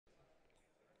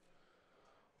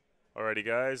Alrighty,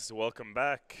 guys, welcome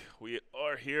back. We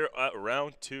are here at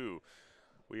round two.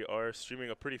 We are streaming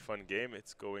a pretty fun game.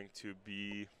 It's going to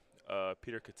be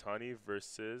Peter Catanni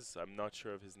versus, I'm not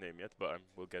sure of his name yet, but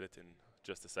we'll get it in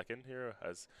just a second here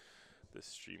as the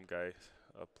stream guy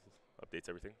up, updates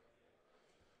everything.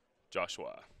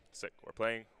 Joshua. Sick. We're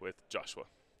playing with Joshua.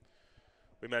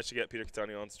 We managed to get Peter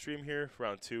Catanni on stream here.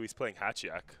 Round two. He's playing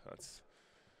Hachiak. That's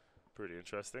pretty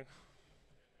interesting.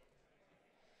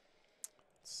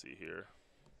 Let's see here.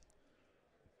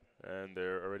 And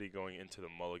they're already going into the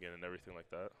mulligan and everything like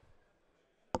that.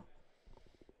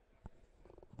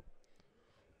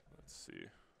 Let's see.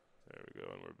 There we go,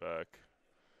 and we're back.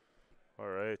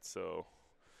 Alright, so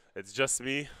it's just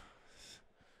me.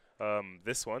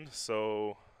 This one.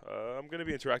 So I'm going to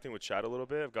be interacting with chat a little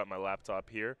bit. I've got my laptop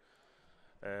here.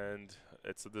 And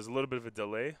there's a little bit of a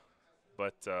delay.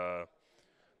 But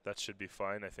that should be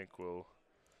fine. I think we'll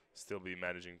still be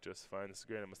managing just fine. This is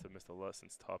great. I must have missed a lot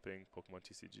since topping Pokemon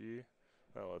TCG.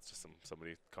 Oh, well, it's just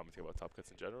somebody commenting about top cuts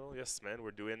in general. Yes, man,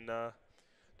 we're doing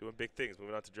big things.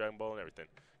 Moving on to Dragon Ball and everything.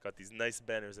 Got these nice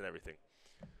banners and everything.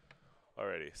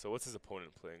 Alrighty, so what's his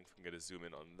opponent playing? If we can get a zoom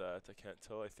in on that. I can't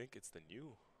tell. I think it's the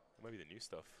new. It might be the new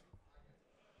stuff.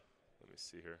 Let me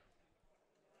see here.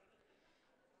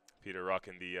 Peter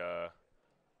rocking the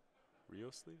Rio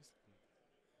sleeves?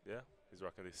 Yeah, he's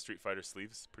rocking the Street Fighter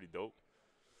sleeves. Pretty dope.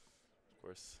 Of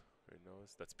course, everybody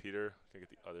knows. That's Peter. Can I get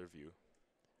the other view?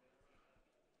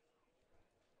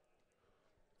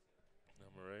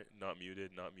 I'm alright. Not muted.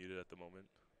 Not muted at the moment.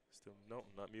 Still, no,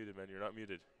 not muted, man. You're not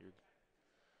muted. You're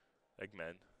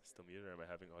Eggman. Still muted, or am I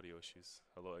having audio issues?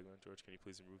 Hello, Eggman. George, can you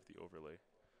please remove the overlay?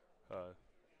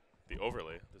 The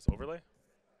overlay? This overlay?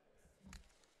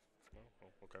 Oh,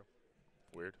 okay.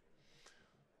 Weird.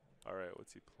 Alright,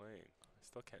 what's he playing? I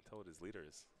still can't tell what his leader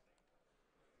is.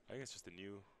 I think it's just a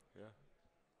new, yeah.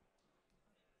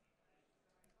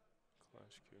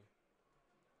 Clash Q.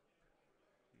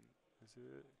 Is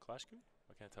it Clash Q?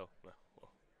 I can't tell. No.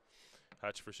 Well.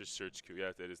 Hatch versus Surge Q.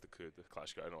 Yeah, that is the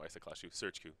Clash Q. I don't know why I said Clash Q.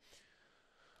 Surge Q.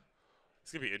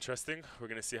 It's gonna be interesting. We're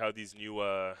gonna see how these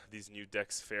new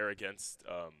decks fare against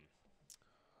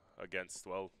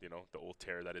well, you know, the old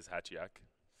terror that is Hachiak.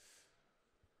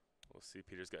 We'll see.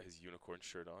 Peter's got his unicorn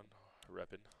shirt on,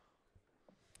 reppin'.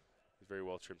 He's very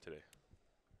well trimmed today.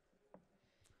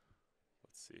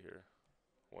 Let's see here.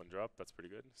 One drop. That's pretty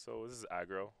good. So this is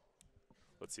aggro.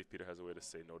 Let's see if Peter has a way to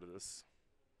say no to this.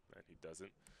 And he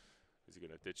doesn't. Is he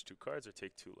going to ditch 2 cards or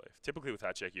take 2 life? Typically with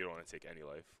Hachiak, you don't want to take any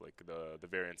life. Like the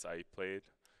variants I played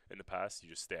in the past, you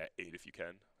just stay at 8 if you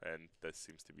can. And that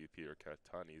seems to be Peter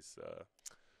Catanni's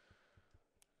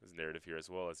his narrative here as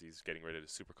well, as he's getting ready to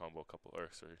super combo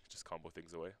just combo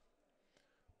things away.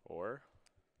 Or,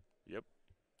 yep.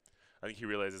 I think he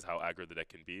realizes how aggro the deck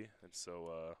can be. And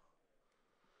so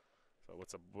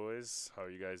what's up, boys? How are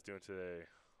you guys doing today?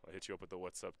 I'll hit you up with the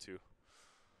what's up too.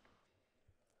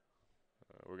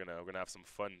 We're gonna have some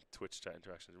fun Twitch chat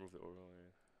interactions. Remove the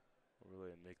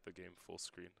overlay and make the game full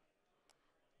screen.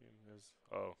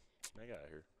 Oh, I got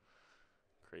here.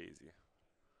 Crazy.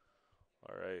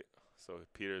 All right. So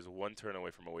Peter's 1 turn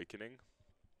away from awakening,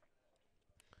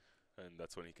 and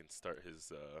that's when he can start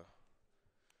his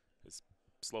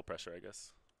slow pressure, I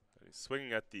guess. And he's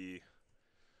swinging at the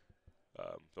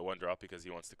 1 drop because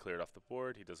he wants to clear it off the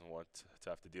board. He doesn't want to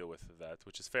have to deal with that,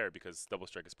 which is fair because double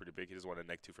strike is pretty big. He doesn't want a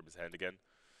 -2 from his hand again.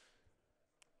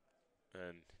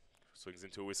 And swings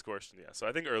into a Whisk Scorch. Yeah, so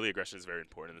I think early aggression is very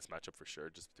important in this matchup for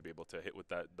sure. Just to be able to hit with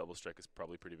that double strike is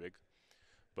probably pretty big.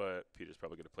 But Peter's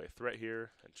probably going to play a threat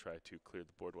here and try to clear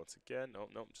the board once again.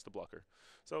 No, just a blocker.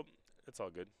 So it's all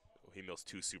good. Oh, he mills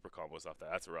 2 super combos off that.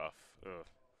 That's rough. Ugh.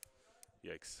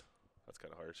 Yikes. That's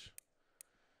kind of harsh.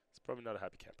 He's probably not a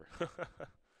happy camper.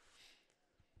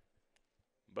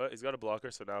 But he's got a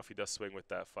blocker, so now if he does swing with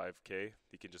that 5k,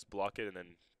 he can just block it and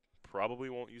then probably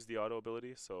won't use the auto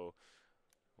ability, so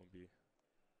won't be.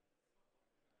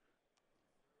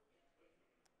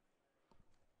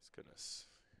 His goodness.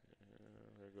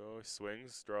 There we go. He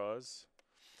swings, draws.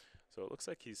 So it looks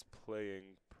like he's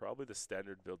playing probably the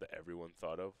standard build that everyone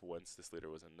thought of once this leader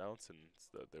was announced and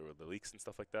there were the leaks and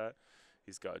stuff like that.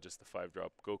 He's got just the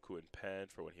 5-drop Goku and Pan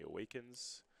for when he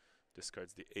awakens.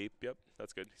 Discards the ape. Yep,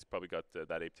 that's good. He's probably got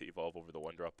that ape to evolve over the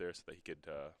 1-drop there so that he could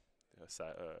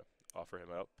offer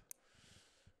him up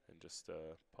and just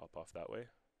pop off that way.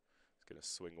 He's going to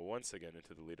swing once again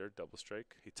into the leader, double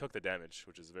strike. He took the damage,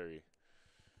 which is very,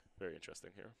 very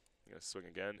interesting here. He's going to swing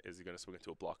again. Is he going to swing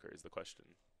into a blocker is the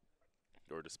question.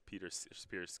 Or does Peter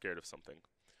scared of something?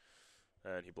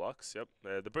 And he blocks. Yep.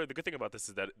 The good thing about this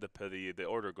is that the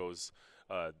order goes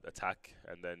attack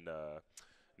and then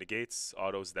negates,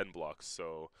 autos, then blocks.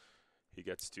 So he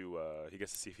gets to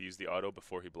see if he used the auto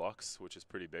before he blocks, which is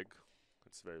pretty big.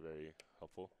 It's very very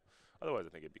helpful. Otherwise, I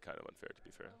think it'd be kind of unfair. To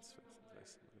be fair, it's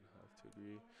nice. I'm gonna have to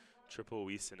agree. Triple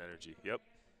Whis and energy. Yep.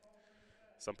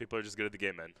 Some people are just good at the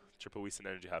game, man. Triple Whis and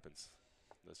energy happens.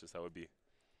 That's just how it be.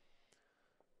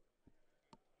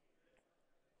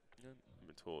 Yeah, I've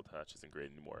been told Hatch isn't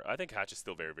great anymore. I think Hatch is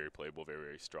still very, very playable, very,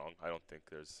 very strong. I don't think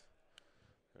there's,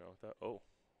 that. Oh,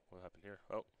 what happened here?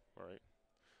 Oh, all right.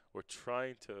 We're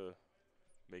trying to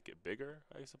make it bigger,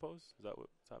 I suppose. Is that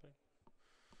what's happening?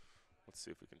 Let's see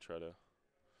if we can try to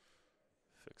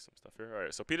fix some stuff here. All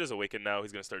right, so Peter's awakened now.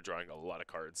 He's gonna start drawing a lot of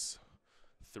cards.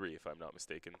 3, if I'm not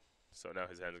mistaken. So now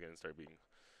his hand's gonna start being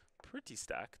pretty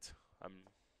stacked.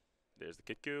 There's the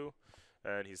Kitku.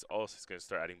 And he's going to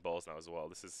start adding balls now as well.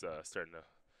 This is starting to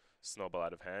snowball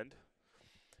out of hand.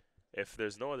 If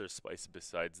there's no other spice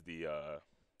besides the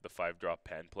 5-drop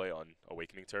pan play on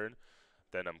Awakening turn,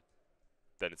 then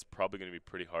it's probably going to be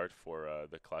pretty hard for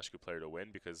the Clashku player to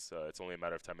win, because it's only a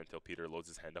matter of time until Peter loads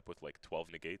his hand up with like 12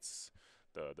 negates,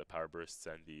 the power bursts,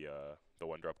 and the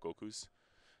 1-drop Gokus.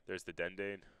 There's the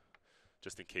Dendane,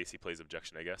 just in case he plays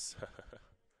objection, I guess.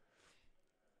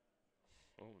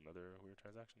 Oh, another weird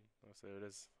transaction. Oh, so there it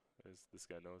is. This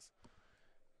guy knows.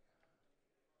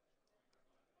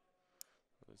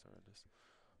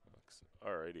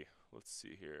 Alrighty, let's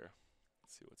see here.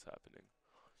 Let's see what's happening.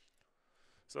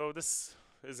 So this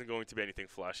isn't going to be anything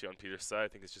flashy on Peter's side. I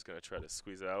think he's just going to try to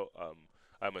squeeze it out.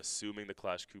 I'm assuming the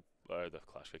I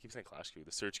keep saying Clash Q.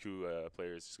 The Surge Q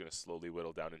player is just going to slowly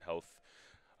whittle down in health.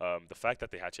 The fact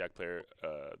that the Hatchiyak player,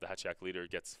 the Hatchiyak leader,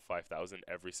 gets 5,000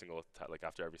 every single attack, like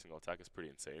after every single attack, is pretty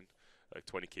insane. Like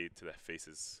 20k to the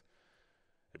face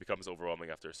it becomes overwhelming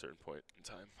after a certain point in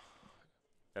time.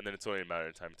 And then it's only a matter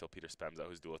of time until Peter spams out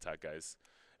his dual attack guys.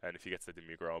 And if he gets the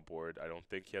Demigra on board, I don't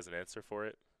think he has an answer for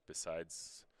it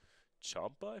besides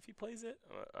Champa if he plays it.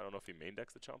 I don't know if he main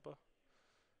decks the Champa,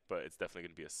 but it's definitely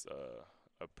going to be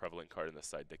a prevalent card in the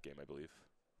side deck game, I believe.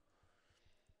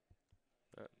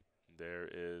 There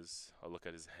is a look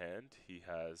at his hand. He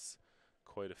has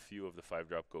quite a few of the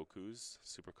 5-drop Gokus,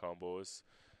 super combos.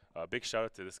 Big shout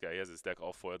out to this guy. He has his deck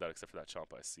all foiled out except for that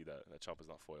Champa. I see that Champa's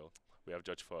not foiled. We have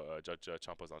Judge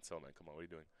Champa's on sale, man. Come on, what are you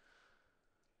doing?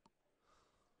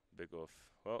 Big off.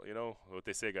 Well, you know what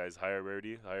they say, guys. Higher the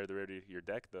rarity of your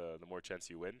deck, the more chance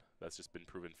you win. That's just been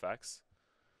proven facts.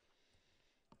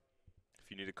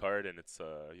 If you need a card and it's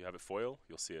you have it foil,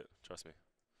 you'll see it. Trust me.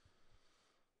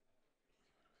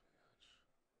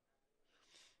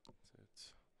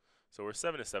 So we're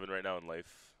 7-7 right now in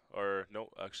life. Or no,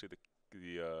 actually I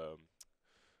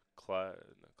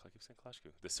keep saying Clash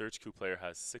Q. The Surge Q player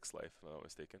has 6 life, if I'm not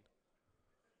mistaken.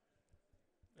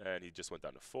 And he just went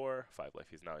down to 4, 5 life.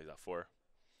 He's at 4.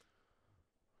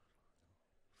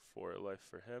 4 life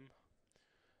for him.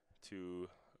 To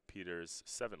Peter's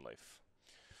 7 life.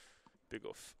 Big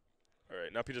oaf.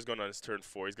 Alright, now Peter's going on his turn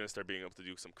 4. He's going to start being able to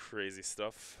do some crazy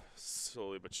stuff.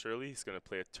 Slowly but surely. He's going to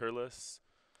play a Turles.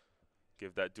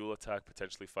 Give that dual attack,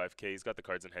 potentially 5k. He's got the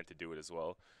cards in hand to do it as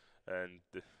well. And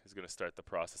he's going to start the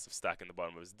process of stacking the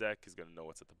bottom of his deck. He's going to know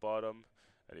what's at the bottom.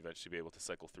 And eventually be able to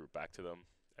cycle through back to them.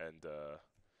 And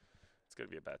it's going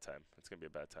to be a bad time. It's going to be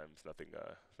a bad time if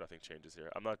nothing changes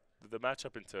here. The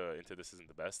matchup into this isn't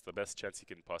the best. The best chance he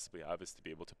can possibly have is to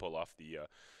be able to pull off the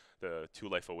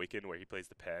 2-life Awaken, where he plays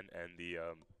the Pan, and the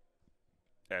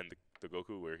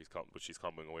Goku, which he's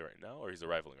comboing away right now, or he's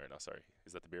arrivaling right now, sorry.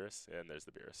 Is that the Beerus? And there's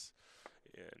the Beerus.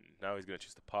 And now he's going to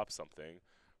choose to pop something,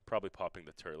 probably popping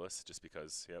the Turles, just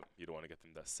because, yep, you don't want to get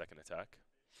them that second attack.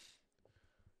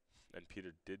 And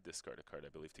Peter did discard a card, I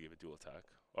believe, to give a dual attack.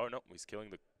 Oh, no, he's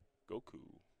killing the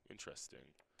Goku.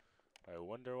 Interesting. I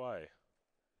wonder why.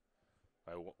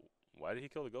 Why did he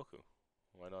kill the Goku?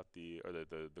 Why not the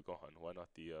Gohan? Why not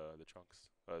the Trunks?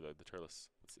 The Turles?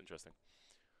 That's interesting.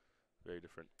 Very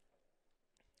different.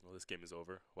 Well, this game is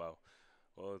over. Wow.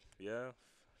 Well, yeah.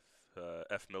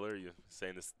 F. Miller, you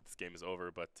saying this game is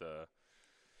over, but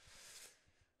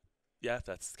yeah,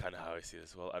 that's kind of how I see it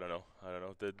as well. I don't know.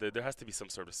 There has to be some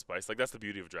sort of spice. Like, that's the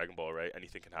beauty of Dragon Ball, right?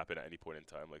 Anything can happen at any point in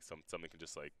time. Like something can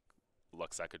just like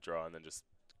luck sack a draw and then just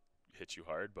hit you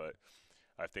hard. But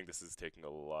I think this is taking a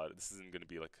lot. This isn't going to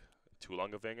be like too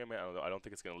long of a game. I don't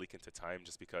think it's going to leak into time,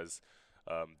 just because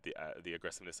the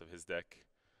aggressiveness of his deck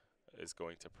is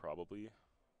going to probably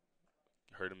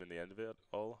hurt him in the end of it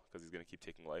all, because he's going to keep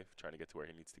taking life, trying to get to where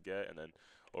he needs to get, and then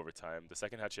over time, the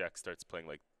second Hatchiyak starts playing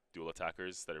like dual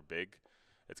attackers that are big,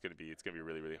 it's gonna be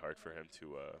really, really hard for him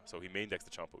to. So he main decks the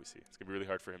Champa, we see. It's gonna be really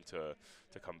hard for him to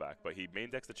come back, but he main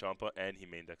decks the Champa and he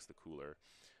main decks the Cooler,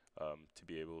 to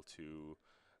be able to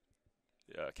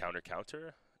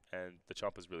counter, and the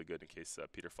Champa's really good in case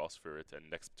Peter falls for it, and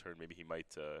next turn maybe he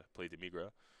might play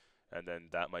Demigra, and then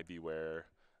that might be where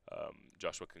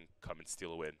Joshua can come and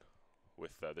steal a win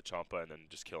with the Champa and then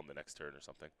just kill him the next turn or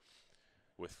something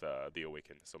with the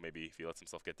Awaken. So maybe if he lets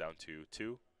himself get down to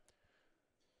 2,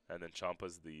 and then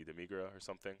Champa's the Demigra or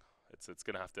something, it's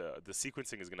gonna have to, the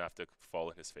sequencing is gonna have to fall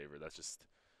in his favor. That's just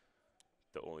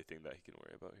the only thing that he can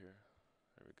worry about here.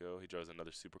 There we go. He draws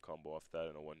another super combo off that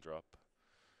and a 1-drop.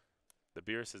 The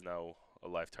Beerus is now a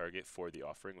live target for the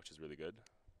offering, which is really good.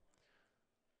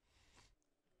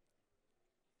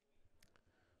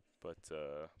 But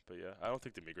yeah, I don't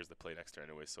think the Demigra's the play next turn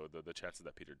anyway, so the chances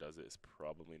that Peter does it is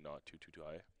probably not too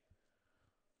high.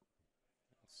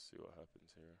 Let's see what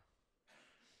happens here.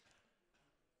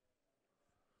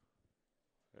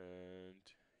 And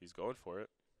he's going for it.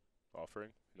 Offering.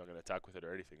 He's not going to attack with it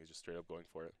or anything. He's just straight up going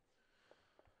for it.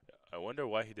 Yeah, I wonder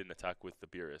why he didn't attack with the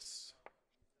Beerus.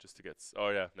 Just to get... oh,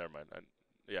 yeah. Never mind.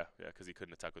 Yeah, because he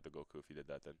couldn't attack with the Goku if he did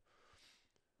that then.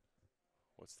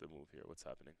 What's the move here? What's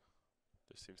happening?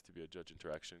 There seems to be a judge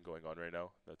interaction going on right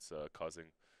now. That's causing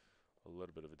a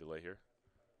little bit of a delay here.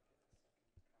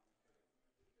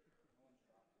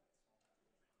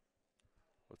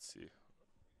 Let's see.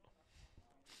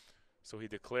 So he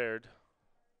declared...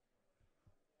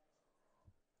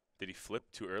 did he flip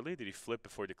too early? Did he flip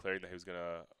before declaring that he was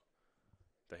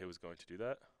going to do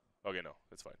that? Okay, no,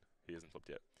 that's fine. He hasn't flipped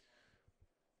yet.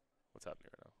 What's happening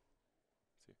right now?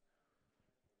 Let's see.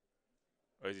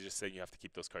 Or is he just saying you have to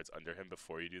keep those cards under him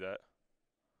before you do that?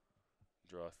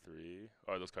 Draw 3.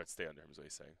 Or those cards stay under him is what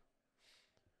he's saying.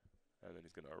 And then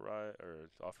he's going to arrive, or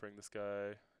offering this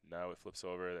guy. Now it flips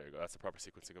over. There you go. That's the proper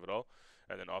sequencing of it all.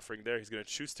 And then offering there, he's going to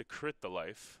choose to crit the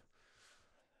life.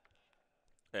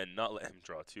 And not let him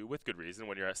draw 2, with good reason.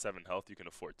 When you're at 7 health, you can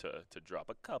afford to drop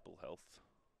a couple health.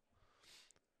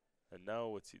 And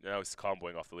now now he's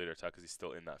comboing off the leader attack because he's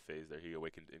still in that phase there. He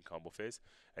awakened in combo phase.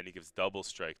 And he gives double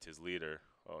strike to his leader.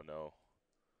 Oh no.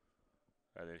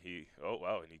 And then oh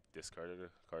wow, and he discarded a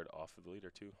card off of the leader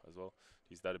too as well.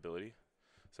 He's that ability.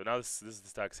 So now this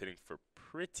stack's hitting for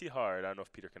pretty hard. I don't know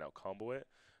if Peter can out combo it.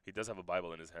 He does have a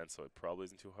Bible in his hand, so it probably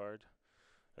isn't too hard.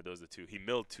 Those are the 2. He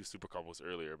milled 2 super combos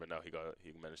earlier, but now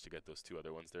he managed to get those 2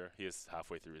 other ones there. He is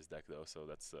halfway through his deck though, so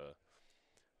that's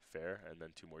fair. And then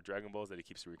 2 more Dragon Balls that he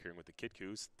keeps recurring with the Kid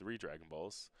Qs. 3 Dragon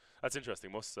Balls. That's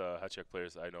interesting. Most Hachiyak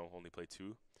players I know only play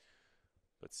 2,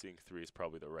 but seeing 3 is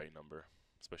probably the right number,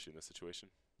 especially in this situation.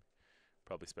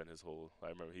 Probably spent his whole... I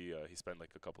remember he spent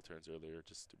like a couple turns earlier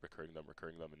just recurring them,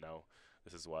 and now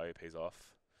this is why it pays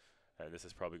off. And this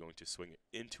is probably going to swing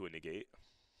into a negate.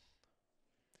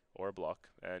 Or a block,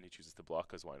 and he chooses to block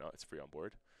because why not? It's free on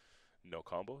board. No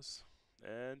combos,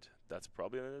 and that's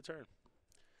probably another turn.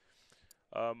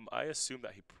 I assume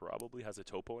that he probably has a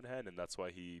topo in hand, and that's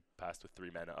why he passed with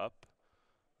 3 mana up.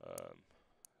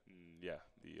 Yeah,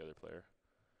 the other player.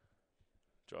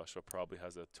 Joshua probably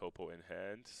has a topo in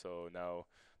hand, so now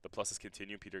the pluses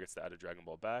continue. Peter gets to add a Dragon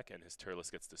Ball back, and his Turles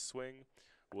gets to swing.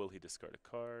 Will he discard a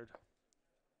card?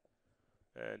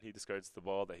 And he discards the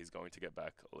ball that he's going to get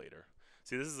back later.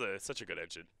 See, this is such a good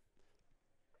engine.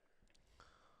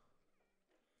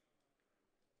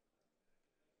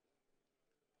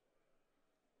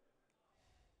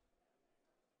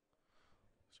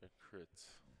 Crit.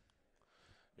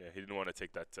 Yeah, he didn't want to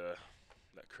take that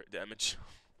crit damage.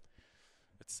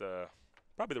 It's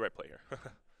probably the right play here.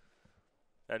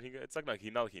 And it's not like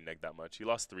he negged that much. He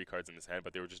lost 3 cards in his hand,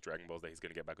 but they were just Dragon Balls that he's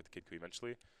gonna get back with the Kid Ku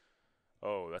eventually.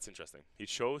 Oh, that's interesting. He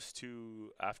chose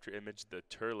to after image the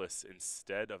Turles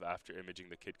instead of after imaging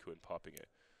the Kid Ku and popping it.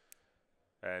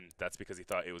 And that's because he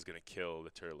thought it was going to kill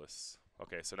the Turles.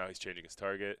 Okay, so now he's changing his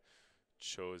target.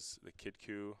 Chose the Kid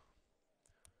Ku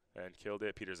and killed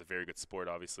it. Peter's a very good sport,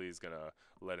 obviously. He's going to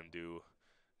let him do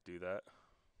that.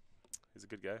 He's a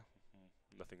good guy.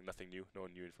 Nothing new. No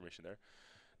new information there.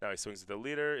 Now he swings at the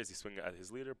leader. Is he swinging at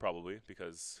his leader? Probably,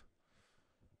 because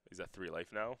he's at 3 life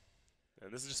now.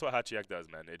 And this is just what Hachiyak does,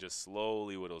 man. It just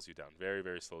slowly whittles you down. Very,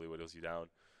 very slowly whittles you down.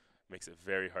 Makes it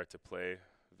very hard to play.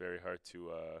 Very hard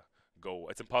to go.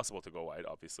 It's impossible to go wide,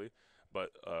 obviously. But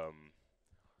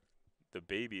the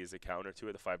baby is a counter to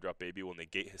it. The 5-drop baby will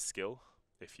negate his skill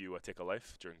if you take a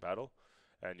life during battle.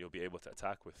 And you'll be able to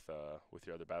attack with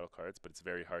your other battle cards. But it's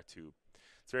very hard to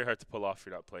pull off if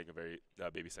you're not playing a very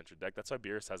baby-centered deck. That's why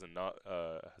Beerus has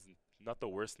not the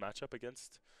worst matchup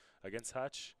against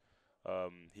Hatch.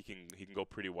 He can go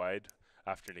pretty wide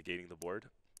after negating the board,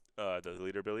 the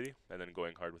leader ability, and then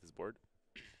going hard with his board.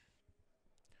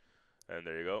 And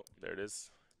there you go. There it is.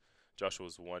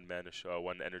 Joshua's one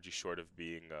energy short of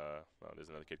being. Oh, there's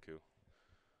another Kid Ku.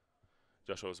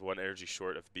 Joshua's 1 energy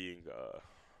short of being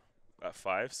at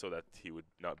 5 so that he would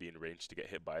not be in range to get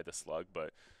hit by the slug,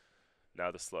 but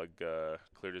now the slug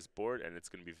cleared his board, and it's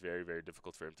going to be very, very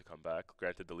difficult for him to come back.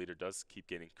 Granted, the leader does keep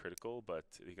getting critical, but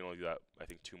he can only do that, I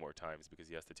think, 2 more times because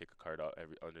he has to take a card out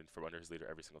from under his leader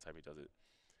every single time he does it.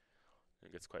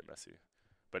 It gets quite messy.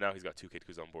 But now he's got 2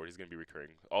 Kitkus on board. He's going to be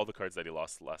recurring. All the cards that he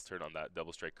lost last turn on that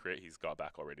double strike crit, he's got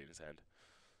back already in his hand.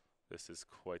 This is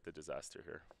quite the disaster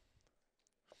here.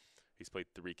 He's played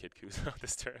 3 Kitkus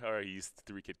this turn, or he used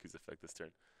 3 Kitkus effect this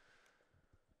turn.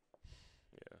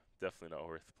 Yeah, definitely not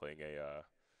worth playing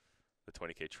the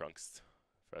 20k Trunks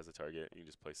as a target. You can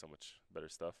just play so much better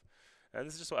stuff. And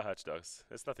this is just what Hatch does.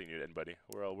 It's nothing new to anybody.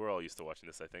 We're all used to watching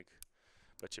this, I think.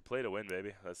 But you play to win,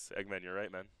 baby. That's Eggman, you're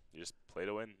right, man. You just play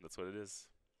to win. That's what it is.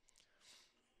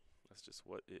 That's just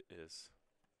what it is.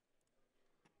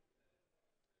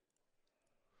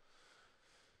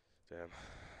 Damn.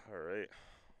 Alright.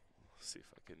 Let's see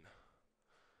if I can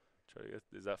try to get...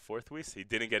 Is that 4th Whis? He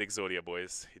didn't get Exodia,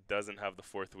 boys. He doesn't have the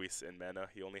 4th Whis in mana.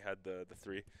 He only had the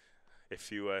 3.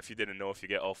 If you didn't know, if you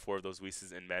get all 4 of those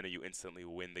Whis in mana, you instantly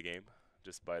win the game.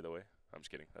 Just by the way. I'm just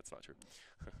kidding. That's not true.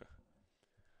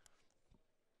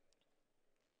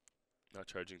 Not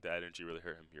charging the energy really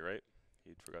hurt him. You're right.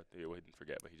 He didn't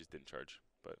forget, but he just didn't charge.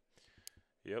 But,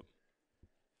 yep.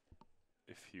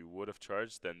 If he would have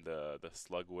charged, then the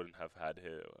slug wouldn't have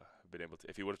been able to.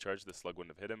 If he would have charged, the slug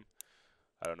wouldn't have hit him.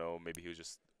 I don't know. Maybe he was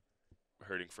just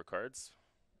hurting for cards.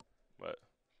 But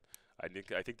I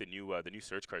think the new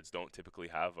search cards don't typically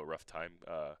have a rough time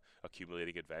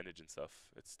accumulating advantage and stuff.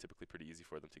 It's typically pretty easy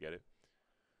for them to get it.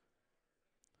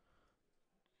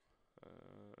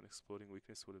 An exploding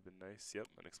weakness would have been nice. Yep,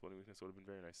 an exploding weakness would have been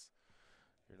very nice.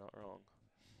 You're not wrong.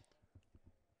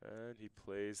 And he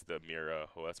plays the Mira.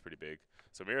 Oh, that's pretty big.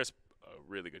 So Mira's a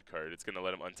really good card. It's going to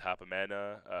let him untap a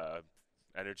mana,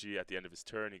 energy at the end of his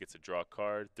turn. He gets to draw a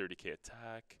card, 30k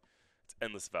attack. It's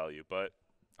endless value, but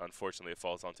unfortunately it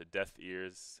falls onto Death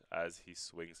Ears as he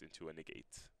swings into a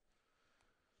negate.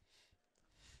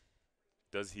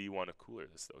 Does he want to cooler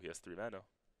this, though? He has 3 mana.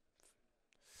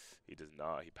 He does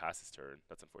not. He passes turn.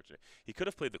 That's unfortunate. He could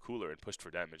have played the cooler and pushed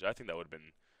for damage. I think that would have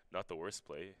been not the worst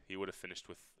play. He would have finished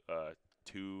with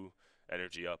 2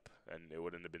 energy up, and it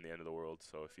wouldn't have been the end of the world.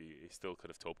 So if he still could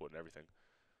have topoed and everything.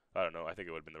 I don't know. I think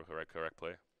it would have been the correct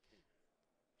play.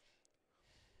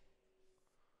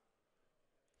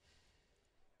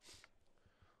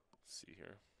 Let's see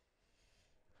here.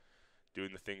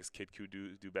 Doing the things Kid Q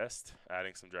do best,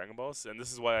 adding some Dragon Balls, and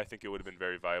this is why I think it would have been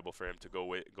very viable for him to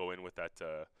go in with that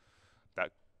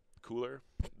that cooler.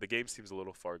 The game seems a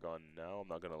little far gone now. I'm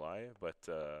not gonna lie, but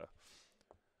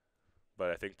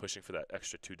I think pushing for that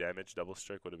extra 2 damage double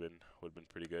strike would have been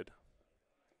pretty good,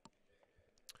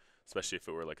 especially if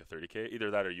it were like a 30k. Either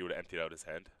that or you would have emptied out his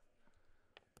hand.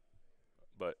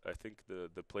 But I think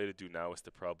the play to do now is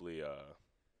to probably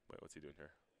wait, what's he doing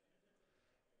here?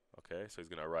 Okay, so he's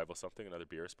going to arrival something, another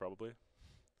Beerus probably.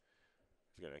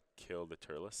 He's going to kill the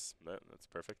Turles. That's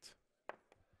perfect.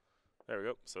 There we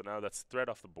go. So now that's threat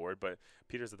off the board, but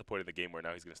Peter's at the point in the game where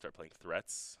now he's going to start playing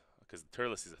threats. Because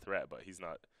Turles is a threat, but he's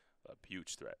not a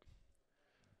huge threat.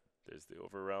 There's the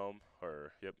Overwhelm,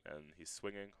 and he's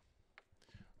swinging.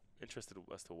 Interested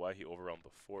as to why he overwhelmed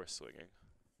before swinging.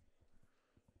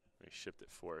 He shipped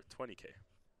it for 20k.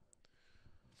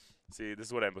 See, this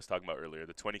is what I was talking about earlier.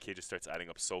 The 20k just starts adding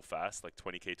up so fast, like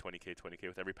 20k, 20k, 20k.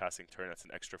 With every passing turn, that's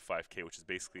an extra 5k, which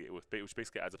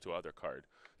basically adds up to a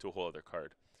whole other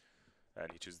card.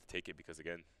 And he chooses to take it because,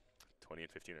 again, 20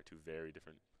 and 15 are 2 very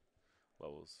different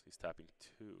levels. He's tapping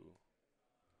 2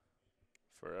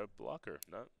 for a blocker.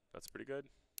 No, that's pretty good.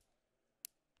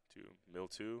 2, mill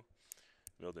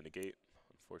the negate,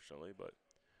 unfortunately, but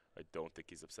I don't think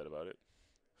he's upset about it.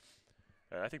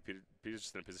 And I think Peter's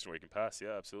just in a position where he can pass.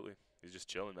 Yeah, absolutely. He's just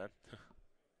chilling, man.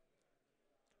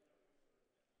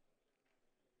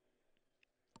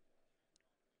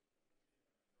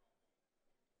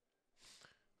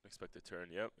 Unexpected turn.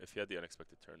 Yep. If he had the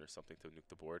unexpected turn or something to nuke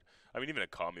the board. I mean, even a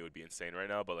Kami would be insane right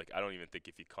now, but like I don't even think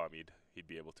if he Kami'd, he'd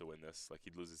be able to win this. Like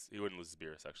he wouldn't lose his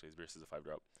Beerus, actually. His Beerus is a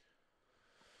 5-drop.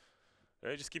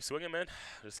 Alright, just keep swinging, man.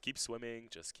 Just keep swimming.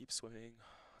 Just keep swimming.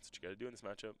 That's what you gotta do in this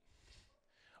matchup.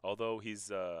 Although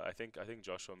he's, I think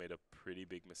Joshua made a pretty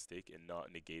big mistake in not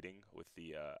negating with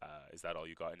the, is that all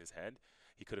you got in his hand?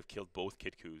 He could have killed both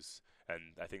Kitkus, and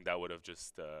I think that would have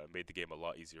just made the game a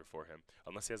lot easier for him.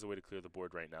 Unless he has a way to clear the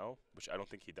board right now, which I don't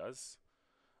think he does.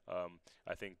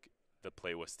 I think the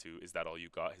play was to, is that all you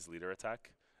got, his leader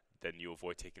attack? Then you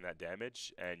avoid taking that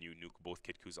damage, and you nuke both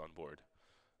Kitkus on board.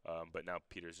 But now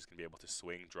Peter's just going to be able to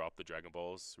swing, drop the Dragon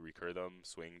Balls, recur them,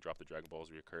 swing, drop the Dragon Balls,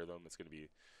 recur them. It's going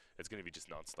to be just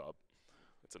non-stop.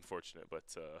 It's unfortunate, but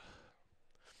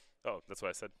Oh, that's what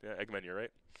I said. Yeah, Eggman, you're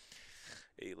right.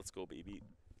 Hey, let's go, baby.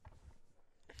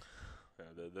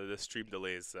 The stream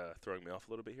delay is throwing me off a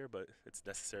little bit here, but it's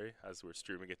necessary as we're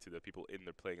streaming it to the people in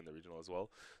there playing in the regional as well,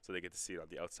 so they get to see it on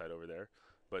the outside over there.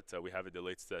 But we have it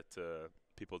delayed so that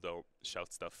people don't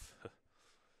shout stuff.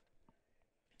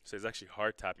 So he's actually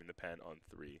hard tapping the pan on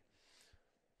 3.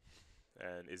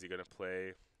 And is he gonna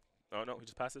play? Oh no, he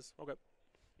just passes. Okay,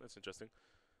 that's interesting.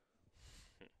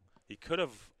 He could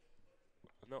have.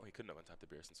 No, he couldn't have untapped the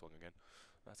beers and swung again.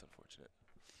 That's unfortunate.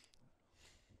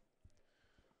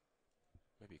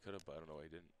 Maybe he could have, but I don't know why he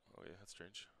didn't. Oh yeah, that's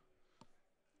strange.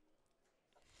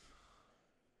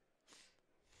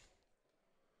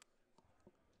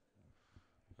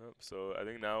 So I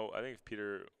think now, I think if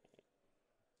Peter,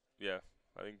 yeah,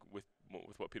 I think with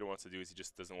what Peter wants to do is he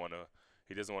just doesn't want to,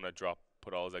 he doesn't want to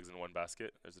put all his eggs in one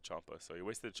basket. There's a Champa, so he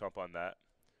wasted a Champa on that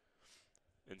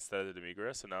instead of the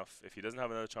Demigra. So now if he doesn't have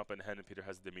another Champa in hand and Peter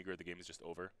has the Demigra, the game is just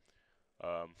over.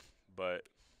 But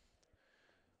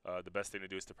the best thing to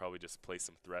do is to probably just play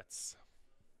some threats.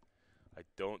 I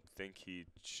don't think he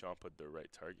Champa'd the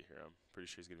right target here. I'm pretty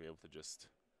sure he's going to be able to just...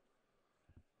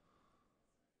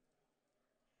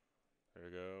 There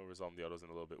we go. Resolve the autos in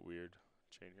a little bit weird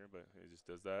chain here, but he just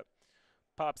does that.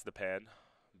 Pops the pan.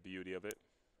 Beauty of it.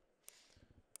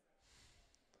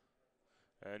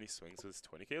 And he swings his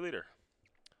 20k leader.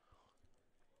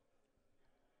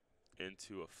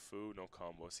 Into a foo, no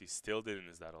combos. He still didn't.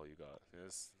 Is that all you got?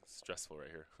 It's stressful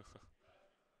right here.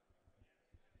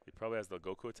 He probably has the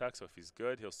Goku attack, so if he's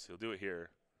good, he'll do it here.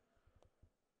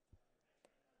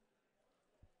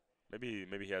 Maybe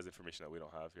he has information that we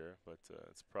don't have here, but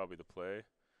it's probably the play.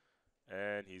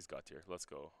 And he's got here. Let's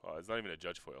go. Oh, it's not even a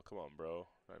judge foil. Come on, bro.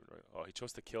 Not even right. Oh, he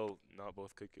chose to kill not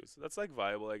both cuckoos. That's like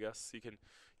viable, I guess. You can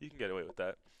get away with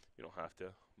that. You don't have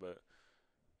to. But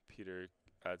Peter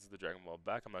adds the Dragon Ball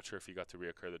back. I'm not sure if he got to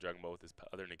reoccur the Dragon Ball with his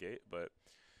other negate, but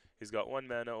he's got 1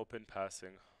 mana open,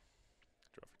 passing.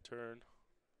 Draw for turn.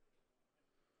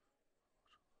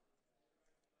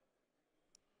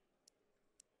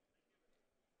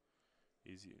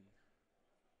 Easy.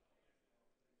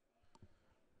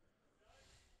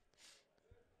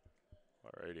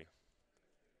 Alrighty.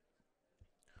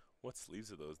 What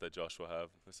sleeves are those that Joshua have?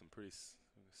 There's some pretty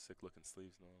sick looking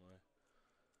sleeves, no lie.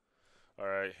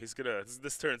 Alright, he's gonna.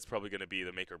 This turn's probably gonna be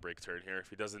the make or break turn here. If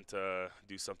he doesn't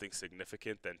do something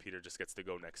significant, then Peter just gets to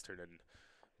go next turn and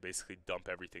basically dump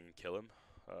everything and kill him.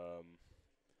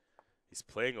 He's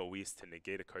playing a Whis to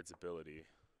negate a card's ability,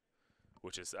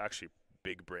 which is actually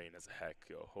big brain as a heck.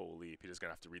 Yo, holy, Peter's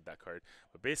gonna have to read that card.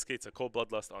 But basically, it's a Cold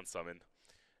Bloodlust on summon,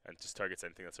 and just targets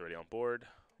anything that's already on board,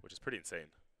 which is pretty insane.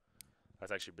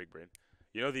 That's actually big brain.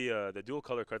 You know the dual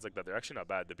color cards like that, they're actually not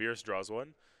bad. The Beerus draws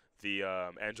one. The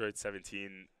Android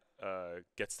 17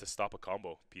 gets to stop a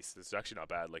combo piece. It's actually not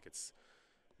bad. Like, it's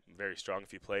very strong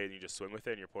if you play it and you just swing with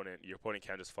it, and your opponent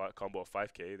can't just combo a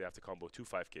 5k. They have to combo 2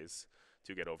 5ks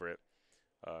to get over it,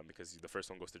 because the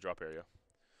first one goes to drop area.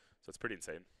 So it's pretty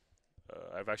insane.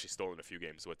 I've actually stolen a few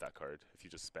games with that card if you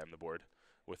just spam the board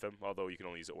with them, although you can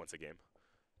only use it once a game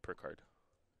per card.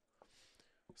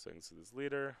 Swings to this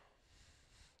leader.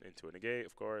 Into a negate,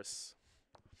 of course.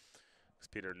 Because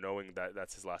Peter, knowing that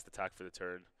that's his last attack for the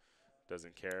turn,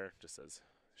 doesn't care. Just says,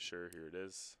 sure, here it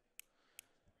is.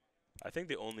 I think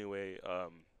the only way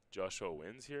Joshua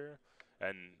wins here,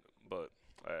 but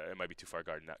it might be too far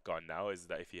gone now, is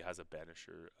that if he has a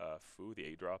Banisher Fu, the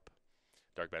 8-drop,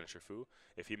 Dark Banisher Fu,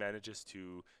 if he manages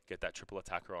to get that triple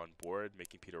attacker on board,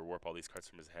 making Peter warp all these cards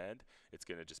from his hand, it's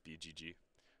going to just be GG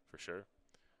for sure.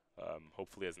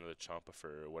 Hopefully he has another Champa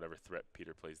for whatever threat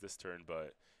Peter plays this turn,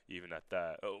 but even at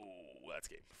that, oh, that's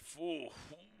game. Ooh.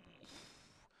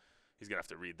 He's going to have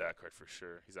to read that card for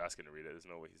sure. He's asking to read it. There's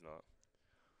no way he's not.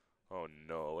 Oh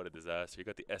no, what a disaster. You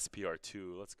got the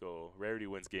SPR2. Let's go. Rarity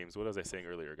wins games. What was I saying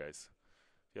earlier, guys?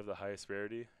 If you have the highest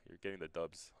rarity, you're getting the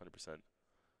dubs, 100%.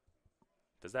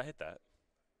 Does that hit that?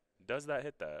 Does that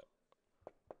hit that?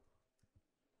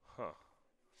 Huh.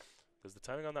 Does the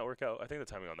timing on that work out? I think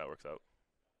the timing on that works out.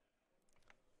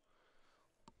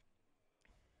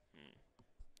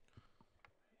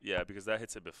 Yeah, because that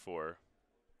hits it before.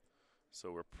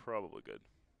 So we're probably good.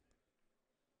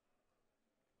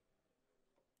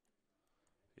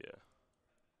 Yeah.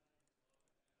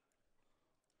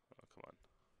 Oh, come on.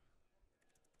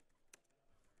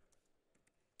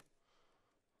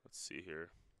 Let's see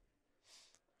here.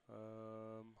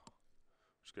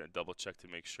 Just going to double check to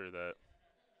make sure that...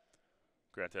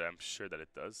 Granted, I'm sure that it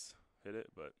does hit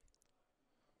it, but...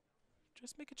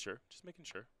 Just making sure. Just making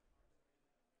sure.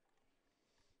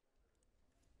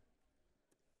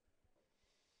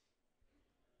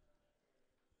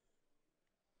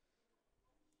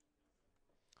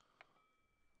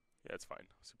 Yeah, it's fine.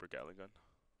 Super Gatling gun.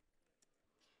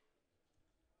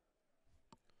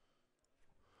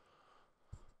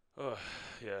 Oh,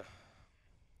 yeah.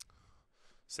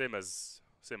 Same as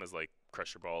like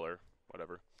Crusher Ball or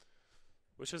whatever.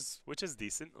 Which is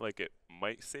decent. Like it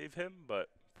might save him, but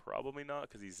probably not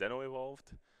because he's Zeno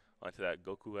evolved. Onto that,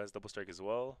 Goku has double strike as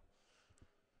well.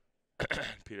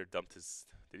 Peter dumped his.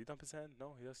 Did he dump his hand?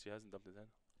 No, he actually hasn't dumped his hand.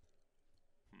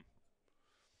 Hmm.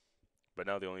 But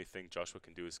now the only thing Joshua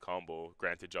can do is combo.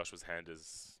 Granted, Joshua's hand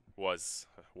was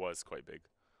quite big.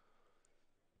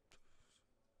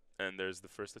 And there's the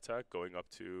first attack going up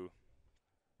to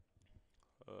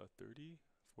 30,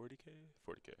 40k,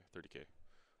 40k, 30k.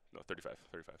 No, 35,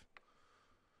 35.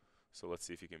 So let's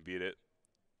see if he can beat it.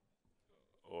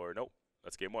 Or nope.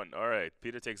 That's game one. All right,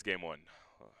 Peter takes game one.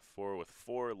 Four with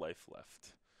 4 life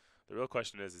left. The real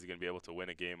question is he going to be able to win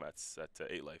a game at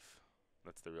 8 life?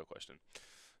 That's the real question.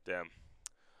 Damn.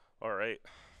 All right.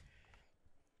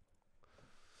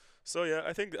 So yeah,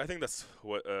 I think that's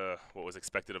what was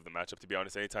expected of the matchup. To be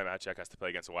honest, anytime Hatchak has to play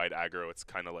against wide aggro, it's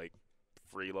kind of like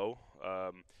free low.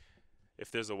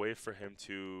 If there's a way for him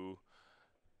to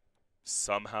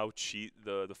somehow cheat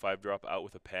the 5 drop out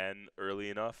with a pan early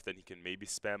enough, then he can maybe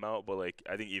spam out. But like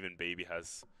I think even Baby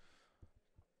has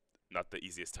not the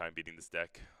easiest time beating this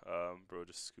deck. Bro,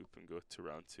 just scoop and go to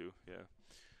round 2. Yeah.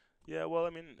 Yeah, well, I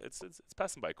mean, it's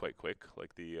passing by quite quick.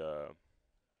 Like we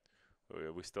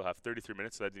still have 33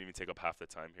 minutes, so that didn't even take up half the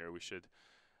time here. We should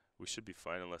be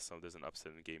fine unless there's an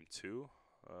upset in game 2.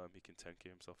 He can 10k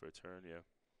himself for a turn. Yeah.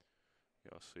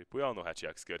 Yeah, I'll sweep. We all know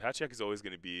Hachiak's good. Hachiak is always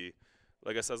going to be,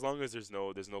 like I said, as long as there's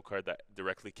no card that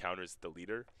directly counters the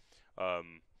leader,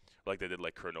 like they did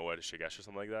like Kronoa to Shigesh or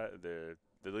something like that.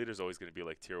 The leader's always going to be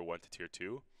like tier 1 to tier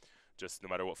 2, just no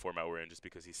matter what format we're in, just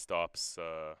because he stops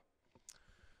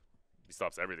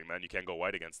everything, man. You can't go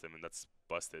wide against him, and that's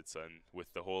busted. So, and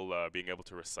with the whole being able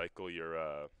to recycle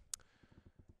your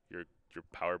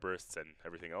power bursts and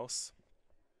everything else,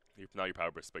 not your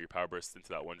power bursts, but your power bursts into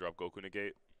that 1-drop Goku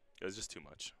negate, it was just too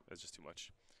much. It's just too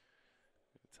much.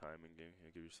 Time in game.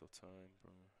 Yeah, give yourself time,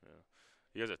 bro. Yeah.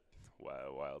 You guys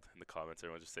are wild in the comments.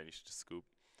 Everyone's just saying you should just scoop.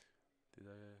 Did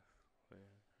I play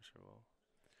sure well?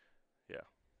 Yeah.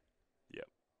 Yep.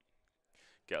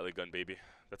 Gatling gun, baby.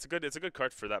 It's a good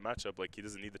card for that matchup. Like he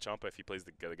doesn't need the Champa if he plays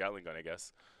the Gatling gun, I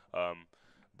guess.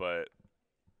 But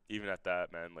even at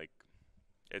that, man, like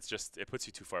it puts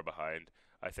you too far behind.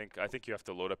 I think you have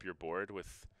to load up your board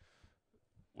with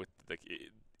like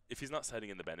if he's not siding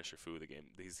in the Banisher Fu the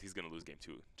game, he's gonna lose game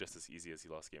 2 just as easy as he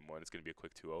lost game 1. It's gonna be a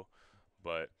quick 2-0.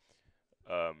 But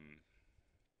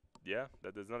yeah,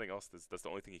 there's nothing else. That's the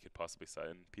only thing he could possibly side.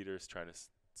 And Peter's trying to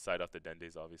side out the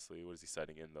Dendes, obviously. What is he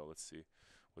siding in though? Let's see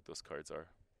what those cards are.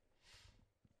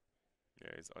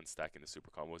 Yeah, he's unstacking the super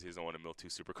combos. He doesn't want to mill 2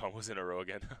 super combos in a row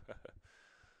again.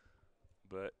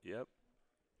 But yep.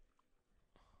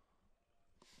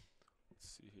 Let's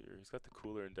see here. He's got the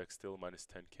cooler index still minus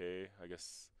 10k. I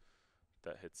guess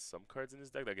that hits some cards in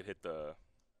his deck. That could hit the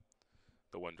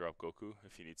 1-drop Goku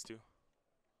if he needs to.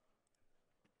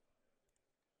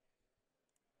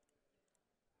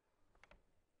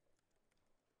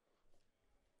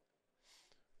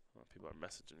 Oh, people are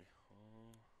messaging me.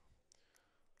 Oh.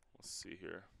 Let's see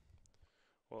here.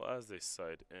 Well, as they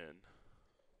side in.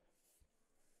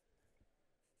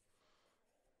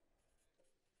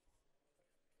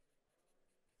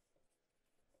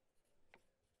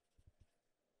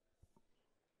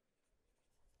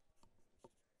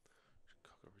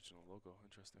 Original logo,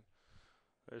 interesting.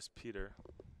 There's Peter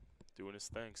doing his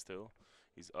thing still.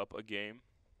 He's up a game.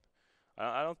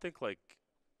 I don't think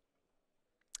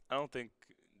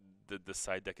the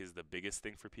side deck is the biggest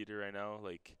thing for Peter right now.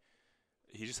 Like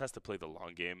he just has to play the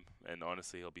long game, and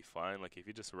honestly, he'll be fine. Like if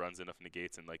he just runs enough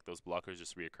negates and like those blockers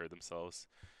just reoccur themselves,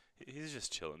 he's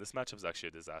just chilling. This matchup's actually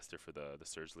a disaster for the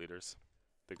Surge leaders,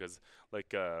 because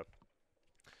like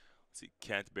let's see,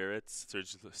 can't bear it.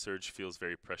 Surge feels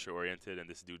very pressure oriented, and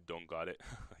this dude don't got it.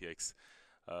 Yikes.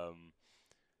 Um,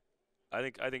 I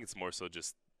think it's more so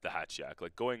just the Hatchiak.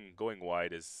 Like going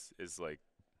wide is like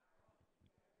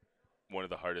one of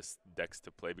the hardest decks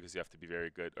to play because you have to be very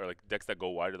good, or like decks that go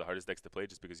wide are the hardest decks to play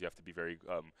just because you have to be very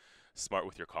smart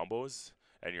with your combos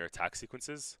and your attack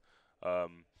sequences.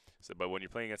 But when you're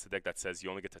playing against a deck that says you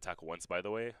only get to attack once, by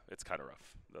the way, it's kind of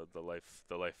rough. The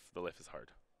life is hard.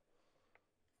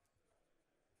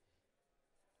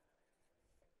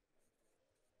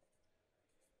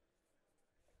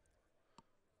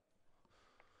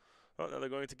 Oh, now they're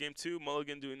going to game 2.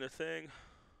 Mulligan doing their thing.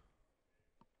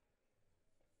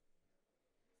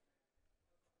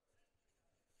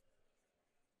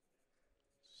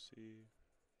 See.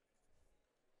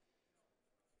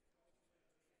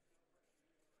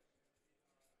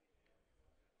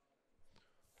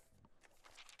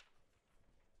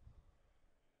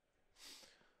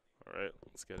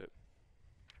 Let's get it.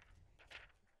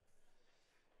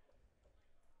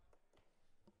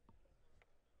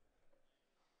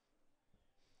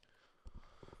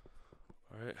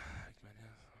 All right.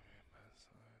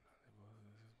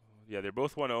 Yeah, they're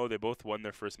both 1-0. They both won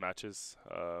their first matches.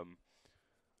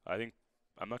 I think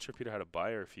I'm not sure Peter had a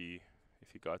buy or if he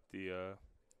got the.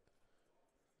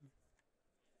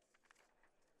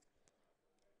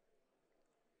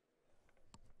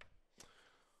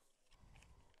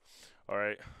 All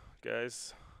right,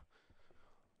 guys.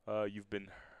 You've been.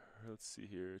 Let's see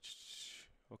here.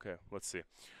 Okay, let's see.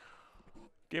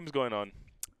 Game's going on.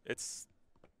 It's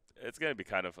it's gonna be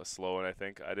kind of a slow one. I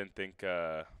think. I didn't think.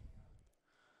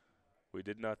 We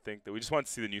did not think that. We just wanted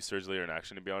to see the new Surge later in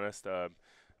action. To be honest.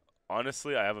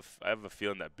 Honestly, I have a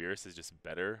feeling that Beerus is just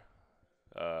better.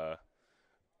 Uh,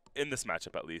 in this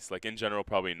matchup at least. Like in general,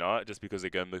 probably not, just because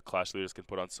again the Clash leaders can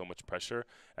put on so much pressure,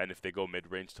 and if they go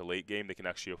mid range to late game, they can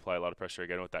actually apply a lot of pressure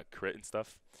again with that crit and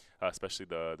stuff, especially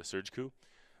the Surge coup.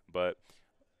 But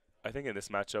I think in this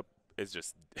matchup, it's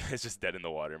just it's just dead in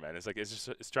the water, man.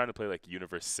 It's trying to play like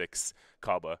Universe 6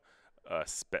 Kaba.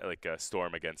 Like a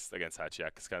Storm against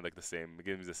Hachiak. It's kind of like the same. It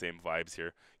gives me the same vibes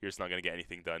here. You're just not gonna get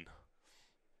anything done.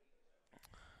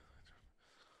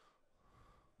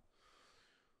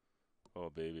 Oh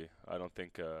baby, I don't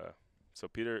think. So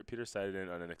Peter sided in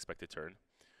on an expected turn,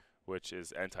 which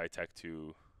is anti-tech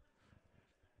to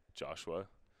Joshua.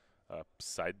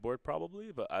 Sideboard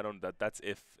probably, but I don't. That's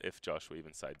if Joshua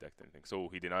even side decked anything. So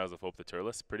he denies of hope the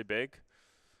Turles, pretty big.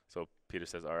 So Peter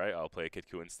says, "All right, I'll play a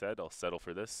Kitku instead. I'll settle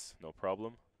for this, no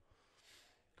problem."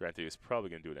 Granted, he was probably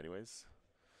gonna do it anyways,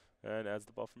 and adds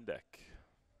the ball from deck.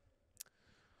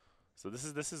 So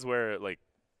this is where like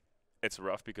it's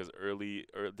rough because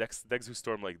decks who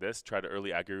storm like this try to early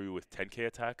aggro you with 10k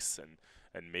attacks and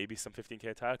maybe some 15k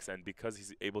attacks, and because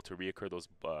he's able to reoccur those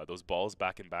balls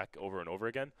back and back over and over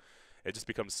again, it just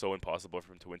becomes so impossible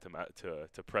for him to win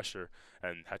to pressure,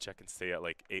 and Hatchak can stay at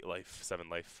like 8 life, 7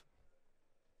 life.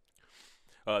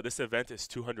 This event is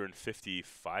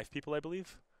 255 people, I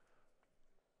believe.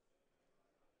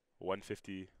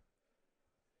 150.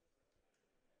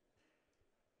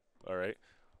 All right,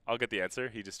 I'll get the answer.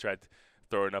 He just tried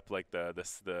throwing up like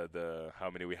the how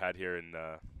many we had here in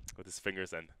with his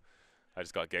fingers, and I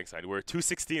just got gang signed. We're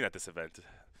 216 at this event.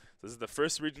 This is the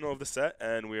first regional of the set,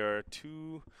 and we are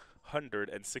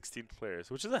 216 players,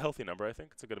 which is a healthy number. I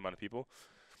think it's a good amount of people.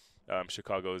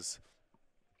 Chicago's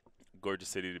gorgeous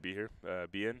city to be here,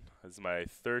 be in. This is my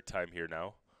 3rd time here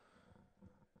now,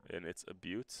 and it's a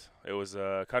beaut. It was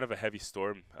kind of a heavy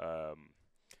storm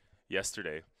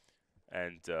yesterday,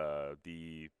 and a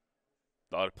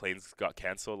lot of planes got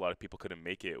canceled. A lot of people couldn't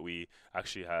make it. We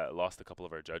actually lost a couple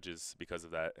of our judges because of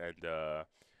that, and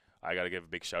I gotta give a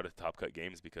big shout out to Top Cut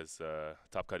Games because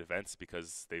Top Cut Events,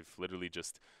 because they've literally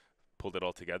just pulled it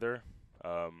all together,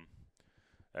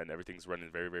 and everything's running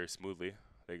very, very smoothly.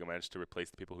 They managed to replace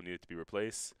the people who needed to be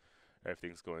replaced.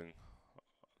 Everything's going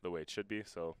the way it should be.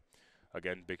 So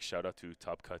again, big shout out to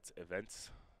Top Cut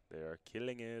Events. They are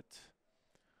killing it.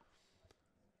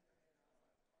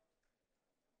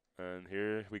 And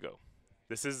here we go.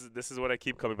 This is what I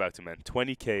keep coming back to, man.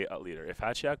 20k at leader. If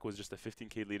Hachiak was just a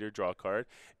 15k leader, draw a card,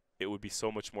 it would be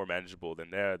so much more manageable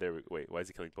than there. Wait, why is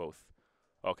he killing both?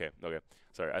 Okay.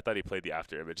 Sorry, I thought he played the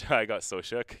after image. I got so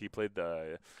shook. He played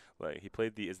the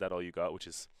Is That All You Got, which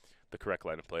is the correct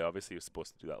line of play. Obviously, he was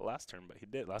supposed to do that last turn, but he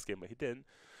did last game, but he didn't.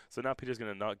 So now Peter's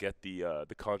gonna not get the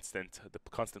constant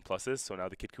pluses. So now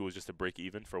the Kitku was just a break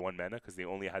even for 1 mana because he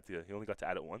only got to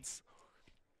add it once.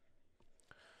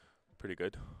 Pretty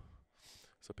good.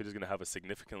 So Peter's going to have a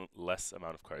significant less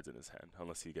amount of cards in his hand,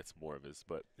 unless he gets more of his.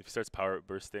 But if he starts power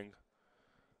bursting,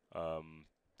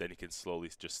 then he can slowly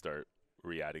just start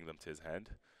re-adding them to his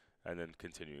hand, and then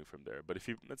continuing from there. But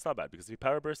it's not bad, because if he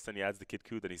power bursts and he adds the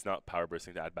Kitku, then he's not power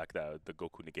bursting to add back the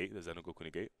Goku negate, the Zeno Goku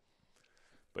negate.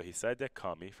 But he side decked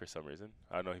Kami for some reason.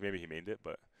 I don't know, maybe he mained it,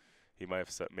 but he may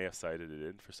have sided it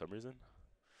in for some reason.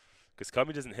 Because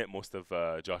Kami doesn't hit most of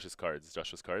Josh's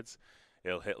cards.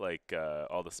 It'll hit like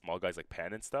all the small guys like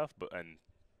Pan and stuff, and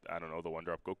I don't know, the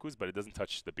 1-drop Gokus, but it doesn't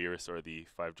touch the Beerus or the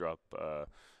 5-drop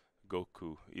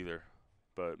Goku either.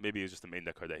 But maybe it's just a main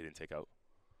deck card that he didn't take out.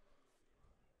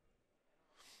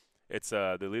 It's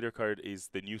the leader card is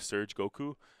the new Surge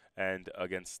Goku, and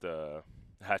against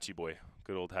Hachi Boy,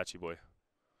 good old Hachi Boy.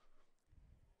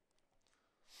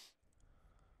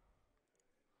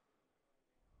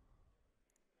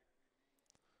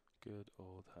 Good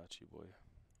old Hachi Boy.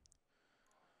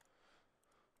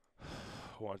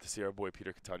 Wanted to see our boy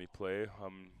Peter Catanni play.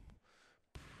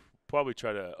 probably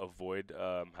try to avoid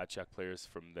Hatchak players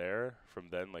from there, from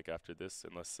then, like after this,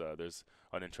 unless there's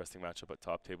an interesting matchup at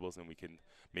top tables, and we can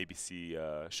maybe see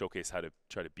showcase how to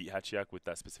try to beat Hatchak with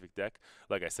that specific deck.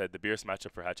 Like I said, the Beerus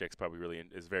matchup for Hatchak is probably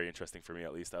is very interesting for me,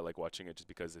 at least. I like watching it just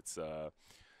because it's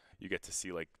you get to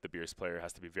see like the Beerus player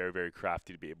has to be very, very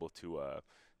crafty to be able to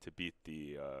beat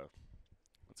the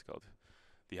what's it called,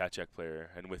 the Hatchak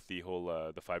player. And with the whole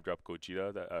the 5-drop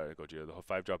Gogeta, the whole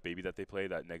 5-drop baby that they play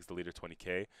that negs the leader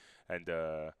 20k and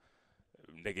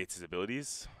negates his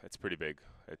abilities, it's pretty big.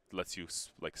 It lets you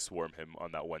like swarm him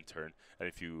on that one turn, and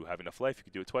if you have enough life, you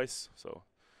can do it twice. So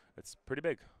it's pretty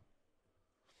big.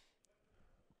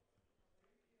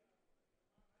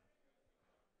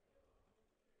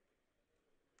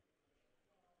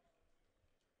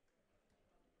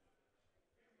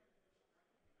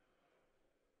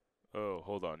 Oh,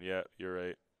 hold on. Yeah, you're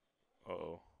right.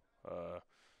 Uh-oh. Uh,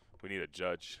 we need a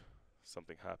judge.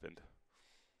 Something happened.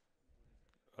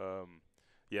 Um,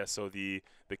 yeah. So the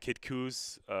Kid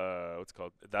Koo's, what's it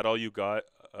called? That all you got?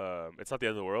 It's not the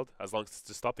end of the world as long as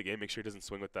to stop the game. Make sure he doesn't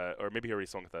swing with that, or maybe he already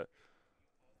swung with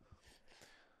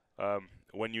that.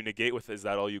 When you negate with is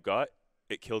that all you got?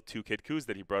 It killed two Kid Koos.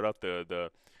 Then he brought up the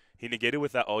he negated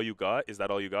with that all you got. Is that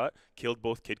all you got? Killed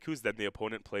both Kid Koos. Then the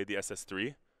opponent played the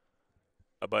SS3.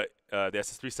 But the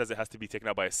SS3 says it has to be taken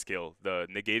out by a skill. The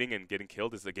negating and getting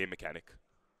killed is the game mechanic.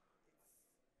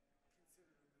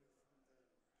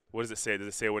 What does it say? Does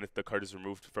it say when the card is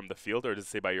removed from the field, or does it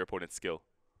say by your opponent's skill?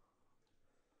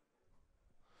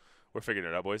 We're figuring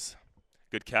it out, boys.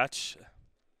 Good catch.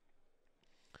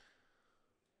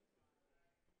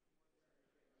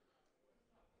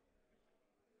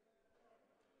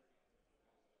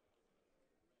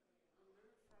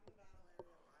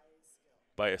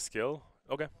 By a skill?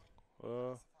 Okay.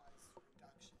 Uh,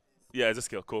 yeah, it's a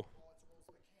skill. Cool.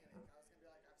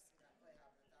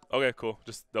 Okay, cool.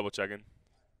 Just double checking.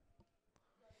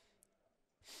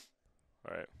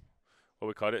 All right. Well,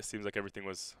 we caught it. Seems like everything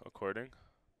was according.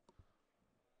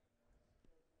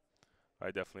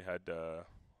 I definitely had.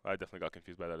 I definitely got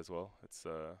confused by that as well. It's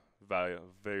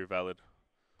very valid.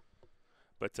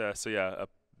 But so yeah,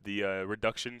 the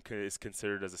reduction is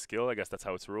considered as a skill. I guess that's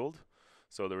how it's ruled.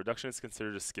 So the reduction is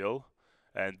considered a skill,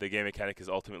 and the game mechanic is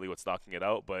ultimately what's knocking it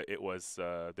out. But it was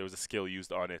there was a skill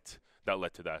used on it that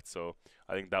led to that. So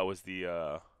I think that was the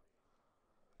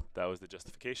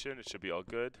justification. It should be all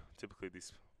good. Typically,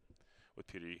 these with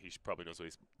Peter, he probably knows what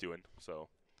he's doing. So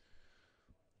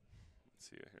let's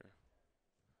see here.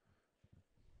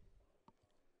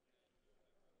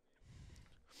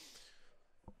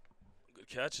 Good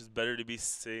catch. It's better to be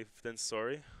safe than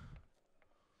sorry.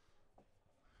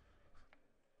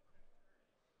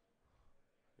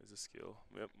 Is a skill.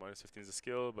 Yep, minus 15 is a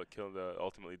skill, but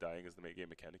ultimately dying is the main game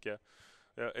mechanic. Yeah,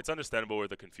 yeah. It's understandable where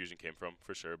the confusion came from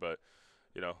for sure, but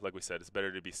you know, like we said, it's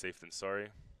better to be safe than sorry.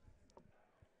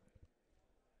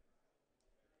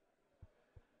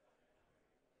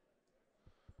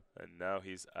 And now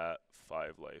he's at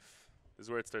 5 life. This is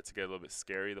where it starts to get a little bit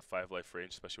scary, the 5 life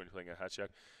range, especially when you're playing a Hatchak.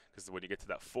 Because when you get to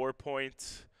that 4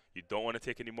 point, you don't want to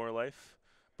take any more life,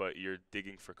 but you're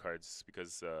digging for cards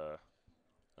because, oh,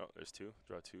 there's 2.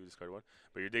 Draw 2, discard 1.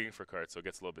 But you're digging for cards, so it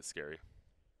gets a little bit scary.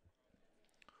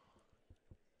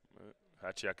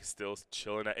 Hatchak is still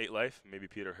chilling at 8 life. Maybe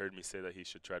Peter heard me say that he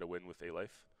should try to win with 8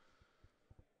 life.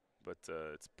 But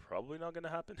it's probably not going to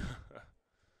happen.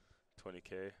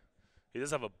 20k. He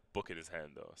does have a book in his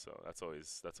hand though, so that's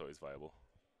always viable.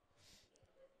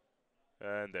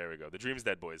 And there we go. The dream's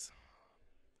dead, boys.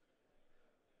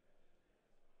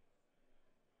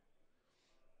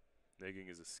 Negging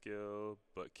is a skill,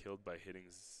 but killed by hitting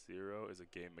 0 is a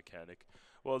game mechanic.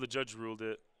 Well, the judge ruled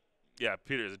it. Yeah,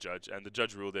 Peter is a judge, and the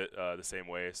judge ruled it the same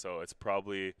way. So it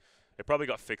probably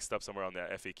got fixed up somewhere on the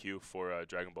FAQ for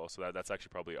Dragon Ball. So that's actually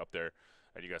probably up there,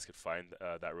 and you guys could find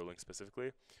that ruling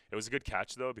specifically. It was a good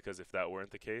catch though, because if that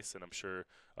weren't the case, and I'm sure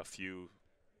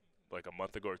like a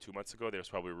month ago or 2 months ago, they was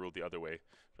probably ruled the other way.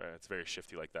 It's very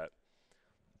shifty like that.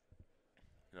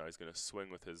 Now he's gonna swing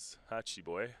with his Hachi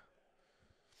boy.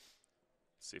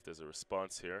 See if there's a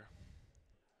response here.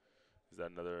 Is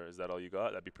that another? Is that all you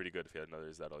got? That'd be pretty good if he had another.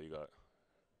 Is that all you got?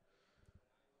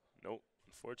 Nope.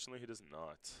 Unfortunately, he does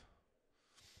not.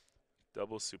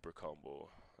 Double super combo.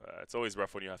 It's always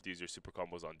rough when you have to use your super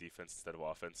combos on defense instead of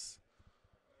offense.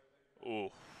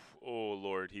 Oh, oh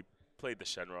lord, he played the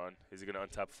Shenron. Is he gonna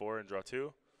untap 4 and draw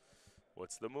 2?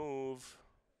 What's the move?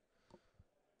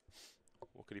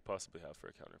 What could he possibly have for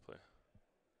a counterplay?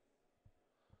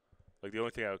 Like the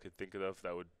only thing I could think of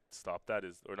that would stop that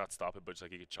is, or not stop it, but just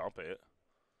like he could chomp it.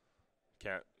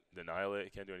 Can't denial it.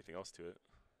 He can't do anything else to it.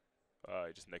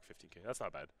 He just neg 15k. That's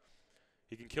not bad.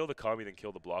 He can kill the commie, then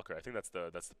kill the blocker. I think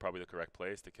probably the correct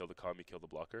play is to kill the commie, kill the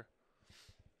blocker.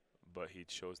 But he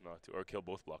chose not to, or kill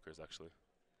both blockers actually.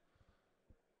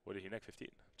 What did he neck 15?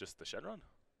 Just the Shenron?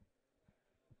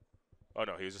 Oh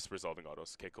no, he was just resolving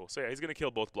autos. Okay, cool. So yeah, he's gonna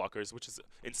kill both blockers, which is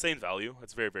insane value.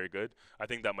 That's very, very good. I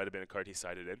think that might have been a card he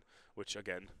sided in, which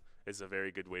again is a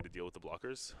very good way to deal with the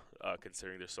blockers,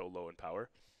 considering they're so low in power.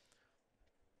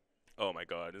 Oh my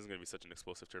god, this is gonna be such an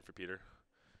explosive turn for Peter.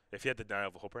 If he had the Denial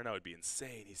of Hope right now, it'd be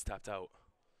insane. He's tapped out,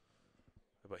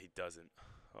 but he doesn't.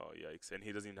 Oh yikes! And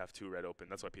he doesn't even have 2 red open.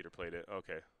 That's why Peter played it.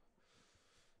 Okay.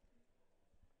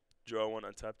 Draw 1,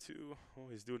 untap 2. Oh,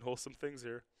 he's doing wholesome things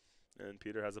here. And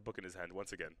Peter has a book in his hand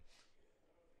once again.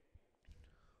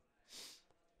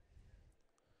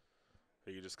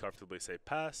 He can just comfortably say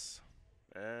pass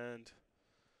and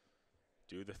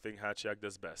do the thing Hatchiak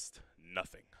does best.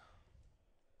 Nothing.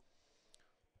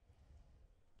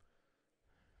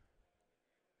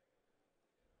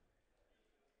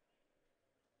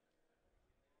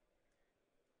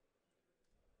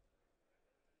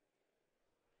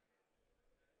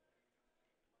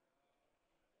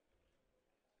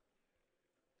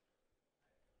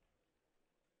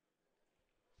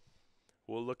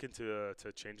 We'll look into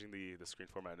to changing the screen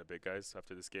format in a bit, guys.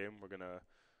 After this game, we're gonna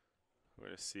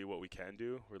see what we can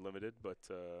do. We're limited, but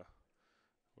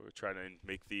we're trying to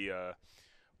make the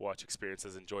watch experience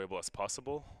as enjoyable as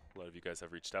possible. A lot of you guys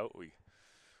have reached out. We've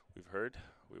heard.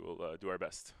 We will do our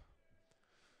best.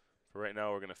 For right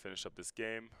now, we're gonna finish up this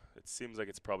game. It seems like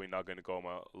it's probably not gonna go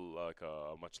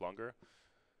much longer.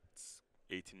 It's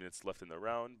 18 minutes left in the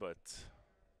round, but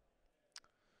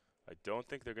I don't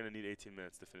think they're going to need 18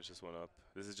 minutes to finish this one up.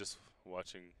 This is just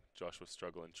watching Joshua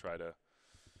struggle and try to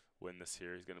win this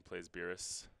here. He's going to play his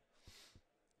Beerus. I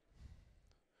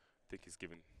think he's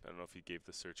given, I don't know if he gave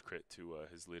the search crit to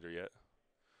his leader yet.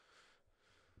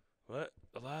 But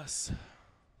alas,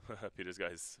 Peter's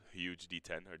got his huge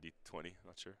D10 or D20,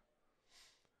 not sure.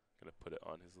 Going to put it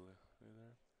on his leader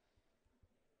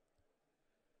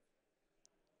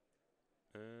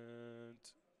there. And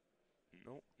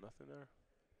nope, nothing there.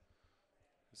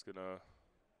 He's gonna.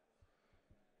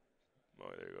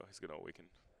 Oh, there you go. He's gonna awaken.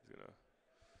 He's gonna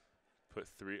put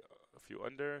a few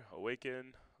under,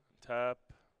 awaken, tap,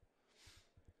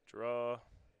 draw,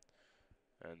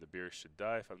 and the beer should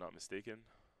die if I'm not mistaken.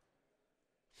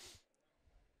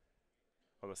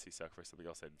 Unless he sacrificed something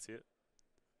else, I didn't see it.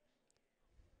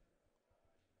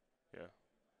 Yeah.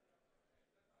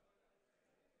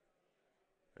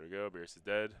 There we go. Beerus is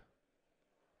dead.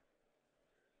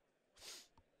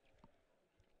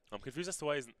 I'm confused as to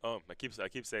why he's. Oh, I keep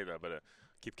saying that, but I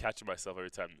keep catching myself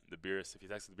every time. The Beerus, if he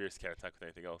attacks with the Beerus, can't attack with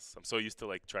anything else. I'm so used to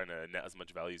like trying to net as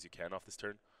much value as you can off this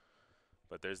turn.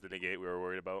 But there's the negate we were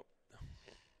worried about.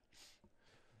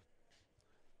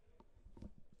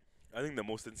 I think the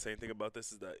most insane thing about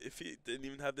this is that if he didn't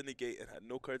even have the negate and had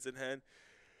no cards in hand,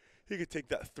 he could take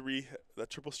that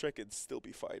triple strike and still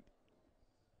be fine.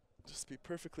 Just be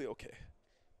perfectly okay.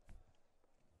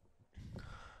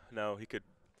 Now he could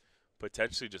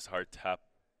potentially just hard tap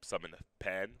summon a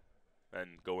pan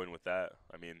and go in with that.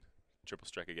 I mean, triple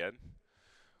strike again.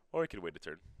 Or he could wait a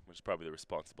turn, which is probably the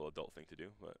responsible adult thing to do,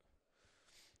 but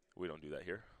we don't do that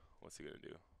here. What's he going to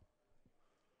do?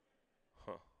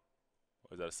 Huh.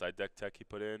 Was that a side deck tech he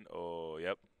put in? Oh,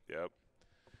 yep.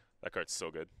 That card's so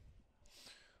good.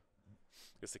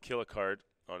 Gets to kill a card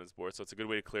on his board, so it's a good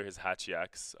way to clear his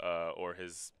Hatchiaks or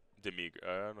his Demigra.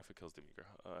 I don't know if it kills Demigra.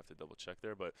 I have to double check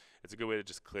there, but it's a good way to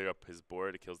just clear up his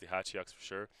board. It kills the Hatchiaks for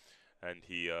sure, and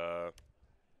he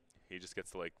just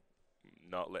gets to like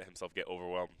not let himself get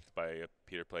overwhelmed by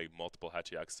Peter playing multiple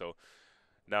Hatchiaks. So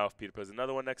now if Peter plays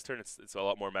another one next turn, it's a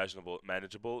lot more manageable.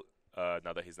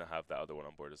 Now that he's gonna have that other one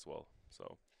on board as well.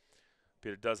 So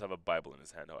Peter does have a Bible in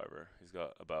his hand, however. He's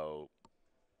got about,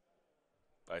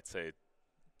 I'd say,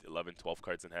 11, 12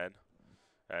 cards in hand.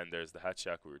 And there's the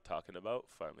Hatchiak we were talking about,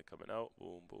 finally coming out.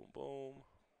 Boom, boom, boom.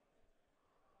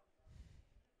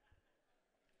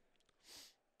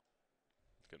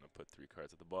 Gonna put 3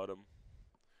 cards at the bottom.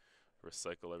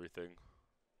 Recycle everything.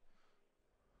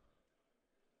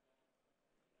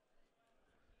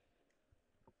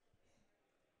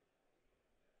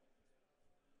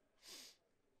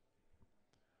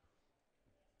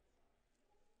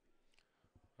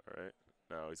 Alright.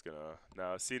 Now he's gonna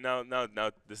now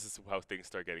this is how things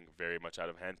start getting very much out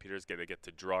of hand. Peter's gonna get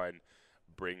to draw and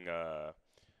bring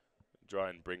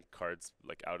cards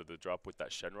like out of the drop with that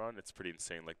Shenron. It's pretty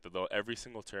insane. Like every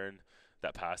single turn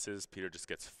that passes, Peter just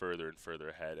gets further and further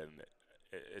ahead, and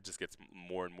it just gets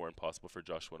more and more impossible for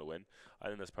Joshua to win. I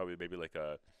think that's probably maybe like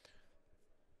a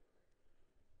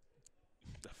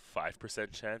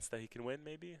 5% chance that he can win,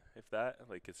 maybe, if that.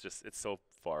 Like, it's so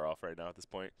far off right now at this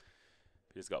point.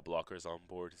 He's got blockers on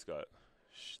board. He's got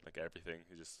like everything.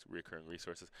 He's just recurring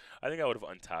resources. I think I would have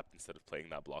untapped instead of playing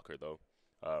that blocker though.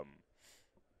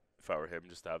 If I were him,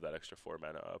 just to have that extra 4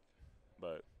 mana up.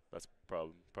 But that's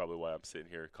probably why I'm sitting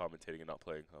here commentating and not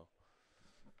playing though.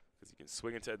 Because you can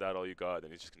swing into that all you got,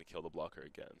 then he's just gonna kill the blocker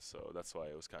again. So that's why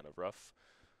it was kind of rough.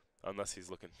 Unless he's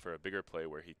looking for a bigger play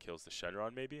where he kills the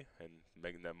Shenron maybe, and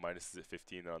making them minuses at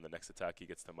 15, and on the next attack he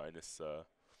gets to minus to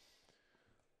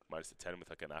 10 with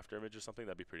like an after image or something.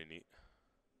 That'd be pretty neat.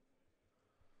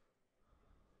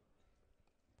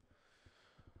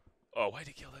 Oh, why'd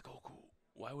he kill the Goku?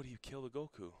 Why would he kill the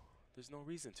Goku? There's no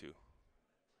reason to.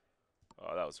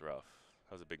 Oh, that was rough.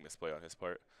 That was a big misplay on his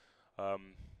part.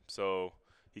 So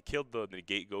he killed the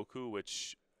negate Goku,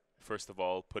 which first of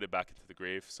all put it back into the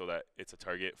grave so that it's a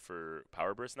target for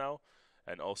power burst now.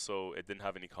 And also, it didn't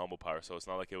have any combo power, so it's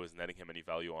not like it was netting him any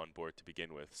value on board to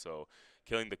begin with. So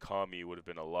killing the Kami would have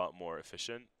been a lot more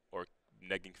efficient, or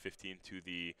negging 15 to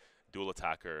the dual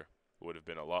attacker would have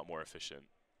been a lot more efficient.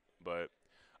 But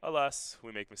alas,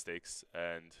 we make mistakes,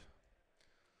 and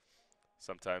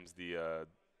sometimes the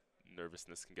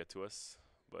nervousness can get to us.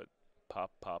 But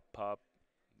pop, pop, pop,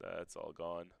 that's all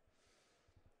gone.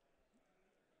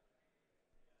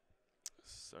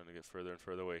 Starting to get further and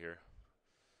further away here.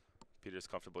 Peter's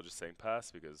comfortable just saying pass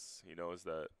because he knows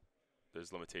that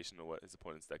there's limitation to what his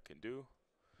opponent's deck can do.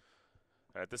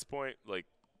 And at this point, like,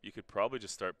 you could probably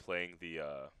just start playing the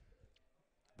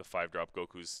 5-drop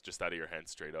Gokus just out of your hand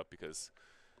straight up because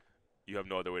you have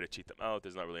no other way to cheat them out.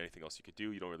 There's not really anything else you could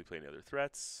do. You don't really play any other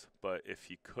threats. But if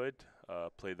he could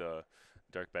play the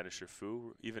Dark Banisher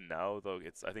Fu, even now though,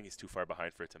 I think he's too far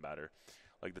behind for it to matter.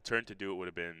 Like, the turn to do it would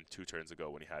have been 2 turns ago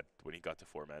when he got to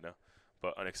 4 mana.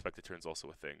 But unexpected turn's also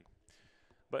a thing.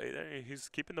 But he's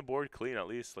keeping the board clean at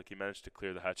least. Like, he managed to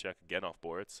clear the Hatchiyak again off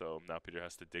board, so now Peter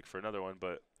has to dig for another one.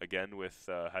 But again, with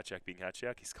Hatchiyak being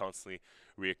Hatchiyak, he's constantly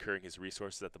reoccurring his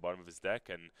resources at the bottom of his deck,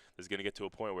 and there's going to get to a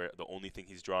point where the only thing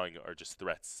he's drawing are just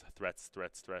threats,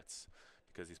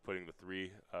 because he's putting the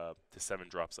 3 to 7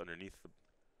 drops underneath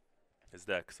his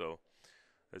deck, so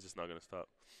it's just not going to stop.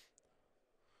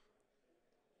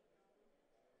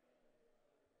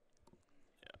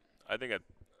 Yeah, I think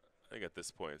at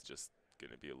this point it's just going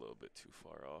to be a little bit too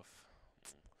far off.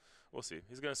 We'll see.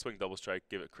 He's going to swing double strike,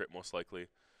 give it crit most likely,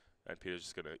 and Peter's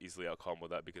just going to easily out-combo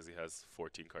that because he has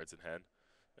 14 cards in hand.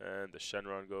 And the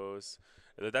Shenron goes.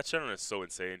 That Shenron is so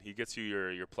insane. He gets you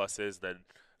your pluses, then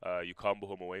you combo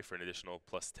him away for an additional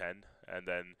plus 10, and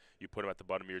then you put him at the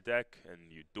bottom of your deck,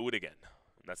 and you do it again.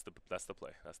 And that's the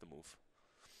play. That's the move.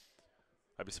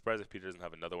 I'd be surprised if Peter doesn't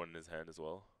have another one in his hand as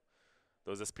well.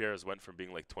 Those SPRs went from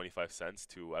being like 25 cents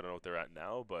to I don't know what they're at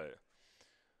now, but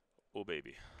oh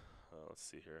baby. Let's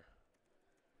see here.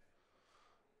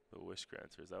 The Wish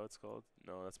Granter, is that what it's called?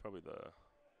 No, that's probably the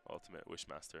Ultimate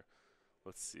Wishmaster.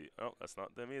 Let's see. Oh, that's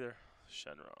not them either.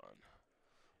 Shenron.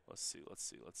 Let's see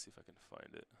if I can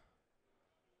find it.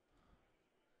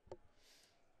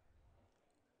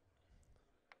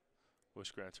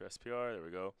 Wish Granter SPR, there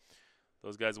we go.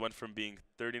 Those guys went from being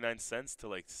 39 cents to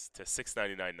like to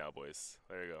 6.99 now, boys.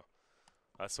 There you go.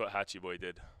 That's what Hachi Boy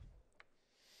did.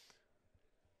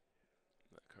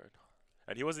 That card.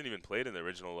 And he wasn't even played in the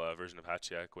original version of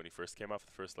Hatchiyak when he first came out for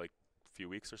the first like few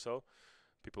weeks or so.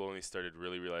 People only started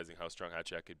really realizing how strong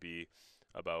Hatchiyak could be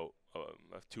about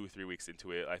 2 or 3 weeks into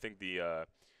it. I think the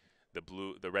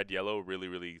red yellow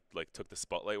really like took the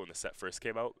spotlight when the set first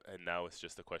came out, and now it's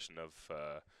just a question of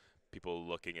people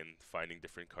looking and finding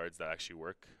different cards that actually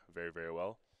work very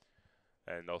well.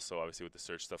 And also obviously with the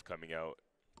search stuff coming out,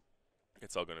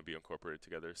 it's all going to be incorporated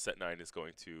together. Set 9 is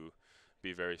going to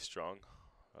be very strong.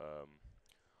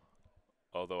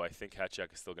 Although I think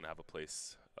Hatchiyak is still going to have a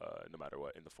place no matter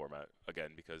what in the format,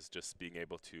 again, because just being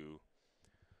able to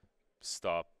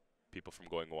stop people from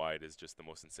going wide is just the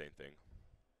most insane thing.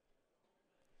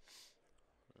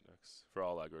 For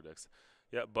all aggro decks.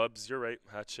 Yeah, Bubs, you're right.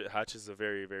 Hatch is a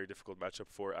very difficult matchup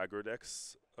for aggro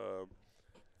decks.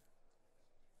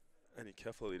 Any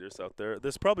Kefla leaders out there?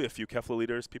 There's probably a few Kefla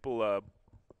leaders. People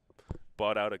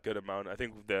bought out a good amount. I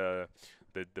think the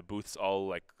booths all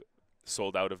like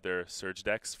sold out of their Surge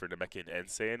decks for Namekian and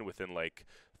Saiyan within like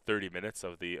 30 minutes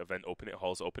of the event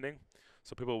hall's opening.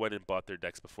 So people went and bought their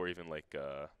decks before even like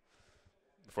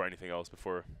before anything else.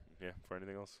 Before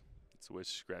anything else. It's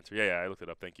Wish Granter. Yeah, I looked it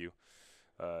up. Thank you,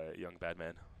 young bad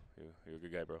man. You're a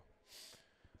good guy, bro.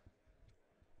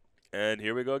 And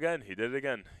here we go again. He did it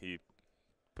again. He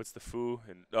puts the Fu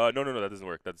in. No, that doesn't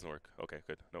work. That doesn't work. Okay,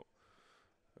 good. No.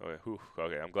 Okay,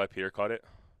 okay. I'm glad Peter caught it.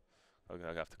 Okay,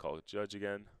 I have to call the judge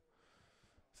again.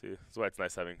 See, that's why it's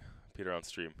nice having Peter on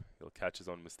stream. He'll catch his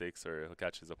own mistakes, or he'll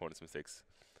catch his opponent's mistakes.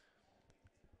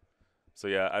 So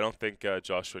yeah, I don't think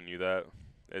Joshua knew that.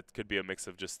 It could be a mix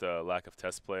of just lack of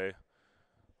test play,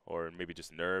 or maybe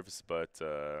just nerves. But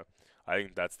I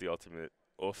think that's the ultimate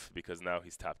oof, because now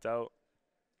he's tapped out,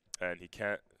 and he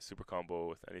can't super combo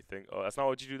with anything. Oh, that's not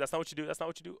what you do. That's not what you do. That's not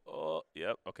what you do. Oh,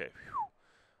 yep. Okay.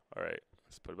 Whew. All right.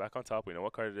 Let's put it back on top. We know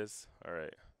what card it is. All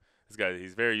right. This guy,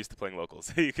 he's very used to playing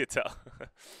locals. You could tell.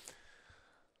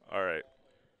 All right.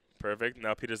 Perfect.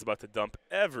 Now Peter's about to dump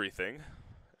everything.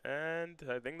 And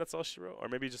I think that's all she wrote. Or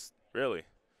maybe just, really.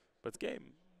 But it's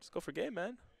game. Just go for game,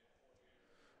 man.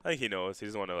 I think he knows. He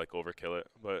doesn't want to, like, overkill it.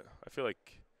 But I feel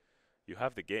like you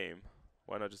have the game.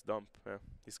 Why not just dump? Yeah,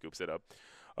 he scoops it up.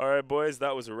 All right, boys.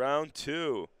 That was round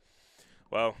 2.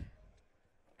 Well,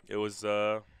 it was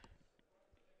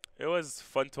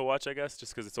fun to watch, I guess,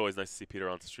 just because it's always nice to see Peter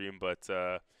on stream. But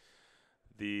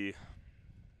the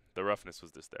roughness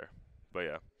was just there. But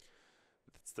yeah,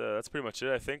 that's pretty much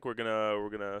it. I think we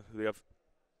have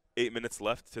 8 minutes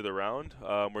left to the round.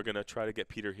 We're gonna try to get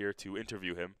Peter here to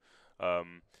interview him.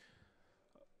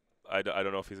 I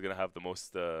don't know if he's gonna have the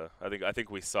most. I think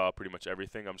we saw pretty much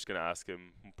everything. I'm just gonna ask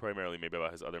him primarily maybe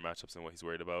about his other matchups and what he's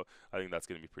worried about. I think that's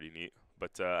gonna be pretty neat.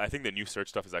 But I think the new search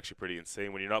stuff is actually pretty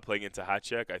insane. When you're not playing into hat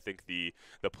check, I think the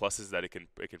pluses that it can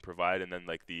provide, and then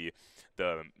like the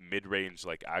mid range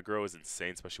like aggro is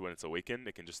insane, especially when it's awakened.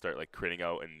 It can just start like critting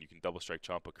out, and you can double strike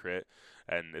chomp a crit,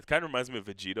 and it kind of reminds me of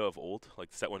Vegeta of old, like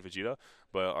set 1 Vegeta,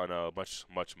 but on a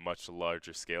much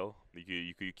larger scale.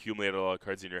 You could accumulate a lot of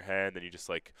cards in your hand, and you just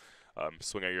like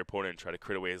swing at your opponent and try to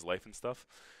crit away his life and stuff.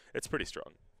 It's pretty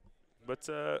strong. But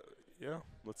yeah,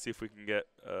 let's see if we can get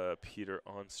Peter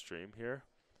on stream here.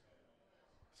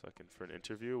 Second for an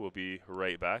interview. We'll be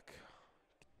right back.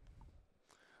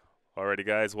 Alrighty,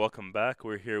 guys, welcome back.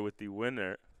 We're here with the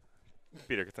winner,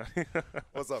 Peter Catanni.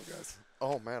 What's up, guys?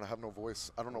 Oh, man, I have no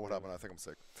voice. I don't know what happened. I think I'm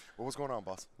sick. Well, what's going on,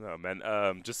 boss? No, man.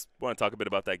 Just want to talk a bit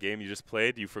about that game you just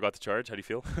played. You forgot to charge. How do you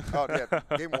feel? Oh,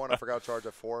 yeah. Game 1, I forgot to charge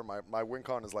at 4. My win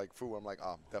con is like, foo. I'm like,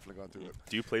 I'm definitely going to do it.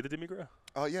 Do you play the Demigra?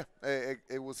 Oh, yeah.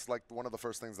 It was like one of the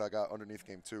first things that I got underneath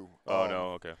game 2. Oh,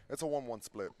 no. Okay. It's a 1-1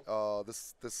 split.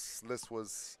 This list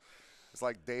was, it's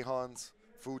like Daehan's,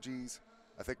 Fuji's,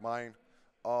 I think mine.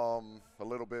 A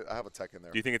little bit. I have a tech in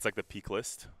there. Do you think it's like the peak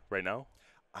list right now?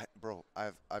 Bro,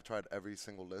 I've tried every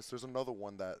single list. There's another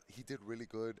one that he did really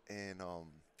good in.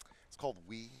 It's called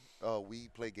We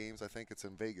Play Games. I think it's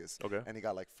in Vegas. Okay. And he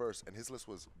got like first, and his list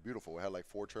was beautiful. It had like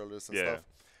 4 trailers and Yeah. stuff.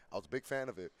 I was a big fan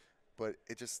of it, but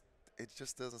it just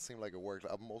doesn't seem like it worked.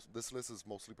 This list is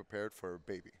mostly prepared for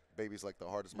Baby. Baby's like the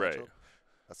hardest Right. matchup.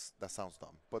 That sounds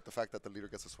dumb, but the fact that the leader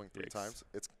gets to swing 3 times,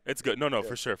 it's good. No, yeah.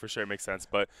 for sure, it makes sense.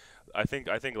 But I think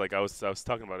like I was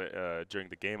talking about it during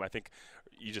the game. I think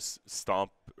you just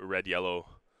stomp red yellow,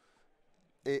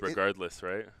 regardless,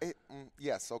 right?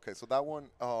 Yes. Okay. So that one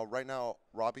right now,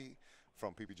 Robbie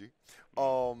from PPG,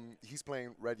 he's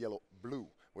playing red, yellow, blue,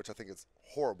 which I think is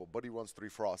horrible. But he runs 3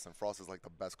 Frost, and Frost is like the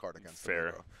best card against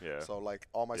Fair. the Yeah. So like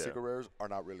all my secret rares are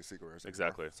not really secret rares.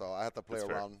 Exactly. Anymore. So I have to play That's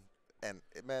around. And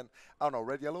man, I don't know.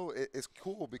 Red yellow is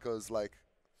cool because like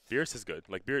Beerus is good.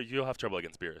 Like you'll have trouble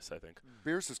against Beerus, I think.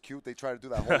 Beerus is cute. They try to do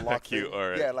that whole lock cute. thing. All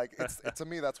right. Yeah, like it's to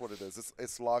me that's what it is.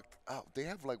 It's locked. Oh, they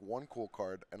have like one cool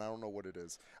card, and I don't know what it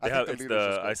is.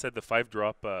 I said the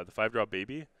 5-drop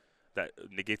baby that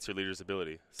negates your leader's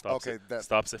ability. Stops it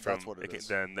from. That's what it is.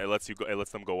 Then it lets you go. It lets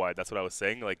them go wide. That's what I was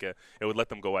saying. Like it would let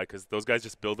them go wide because those guys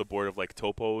just build a board of like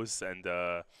Topos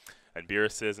and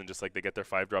Beeruses, and just like they get their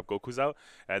 5-drop Gokus out,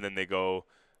 and then they go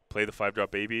play the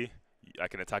 5-drop baby. I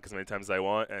can attack as many times as I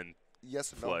want and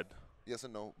flood. No. Yes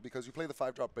and no, because you play the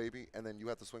 5-drop baby, and then you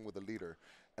have to swing with the leader.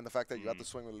 And the fact that you have to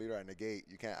swing with the leader and negate,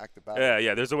 you can't act the battle.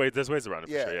 Yeah. There's ways around it.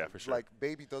 For sure. Yeah, for sure. Like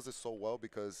baby does it so well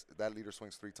because that leader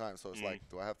swings 3 times. So it's like,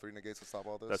 do I have 3 negates to stop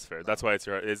all this? That's fair. No. That's why it's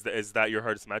your. Is that your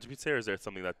hardest matchup you'd say, or is there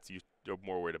something that you're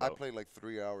more worried about? I played like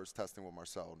 3 hours testing with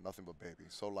Marcel, nothing but baby.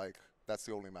 So like that's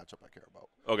the only matchup I care about.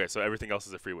 Okay, so everything else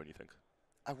is a free win, you think?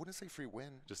 I wouldn't say free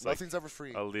win. Just nothing's ever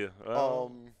free.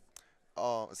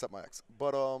 Except my ex.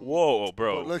 But whoa,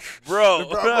 bro. Like, bro.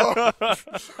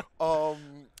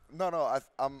 No.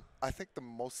 I think the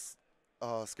most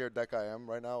scared deck I am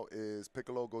right now is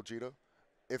Piccolo Gogeta.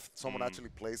 If someone actually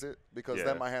plays it, because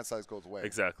then my hand size goes away.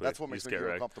 Exactly. That's what makes me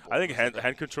feel comfortable. I think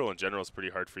hand control in general is pretty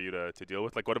hard for you to deal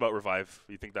with. Like, what about revive?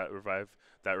 You think that revive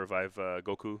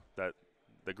Goku,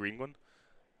 the green one,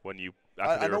 when you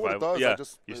activate I know revive? what it does. Yeah,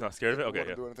 you're not scared of it.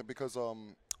 Okay, do anything because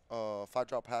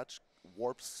 5-drop hatch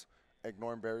warps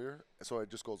ignoring barrier, so it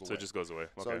just goes away. So it just goes away.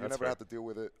 Okay, So you that's never fair. have to deal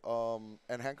with it.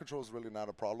 And hand control is really not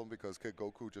a problem because Kid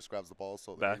Goku just grabs the ball.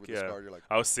 So Back, with yeah. discard, you're like,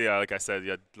 I was see, like I said,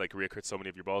 you had like reoccurred so many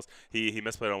of your balls. He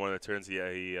misplayed on one of the turns.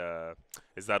 Yeah, he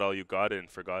is that all you got and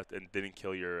forgot and didn't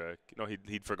kill your. No,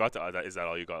 he forgot to. That is that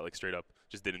all you got? Like straight up,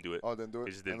 just didn't do it. oh, then do it.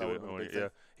 He just didn't And that do would it. have been a Oh, big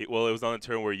yeah. thing. Well, it was on a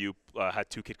turn where you had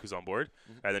 2 Kitkus on board,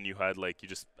 Mhm. and then you had like you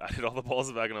just added all the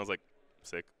balls back, and I was like,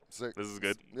 sick. Sick. This is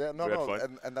good. Yeah, no, We had no,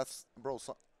 fun. and that's bro.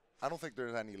 So, I don't think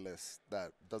there's any list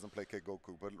that doesn't play Kid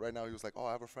Goku. But right now he was like, oh,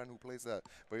 I have a friend who plays that,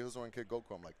 but he doesn't run Kid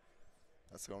Goku. I'm like,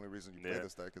 that's the only reason you play Yeah,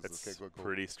 this deck is it's the Kid Goku.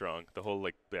 pretty strong. The whole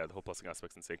the whole plusing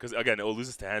aspect's insane. Because again, it will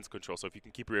lose to hands control. So if you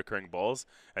can keep reoccurring balls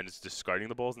and just discarding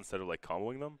the balls instead of like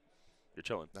comboing them, you're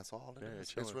chilling. That's all it Yeah, is. you're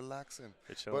It's chilling. relaxing.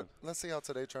 You're chilling. But let's see how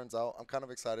today turns out. I'm kind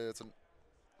of excited. It's a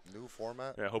new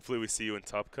format. Yeah, hopefully we see you in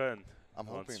Topka and I'm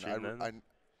on hoping. stream then.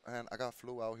 And I got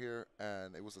flu out here,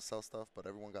 and it was to sell stuff, but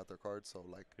everyone got their cards, so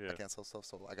like I Yeah. can't sell stuff,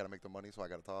 so I gotta make the money, so I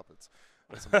gotta top. It's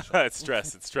a mission. It's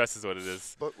stress. It's stress is what it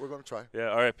is. But we're gonna try. Yeah.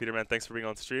 All right, Peter, man. Thanks for being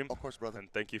on stream. Of course, brother.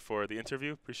 And thank you for the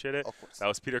interview. Appreciate it. Of course. That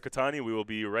was Peter Catanni. We will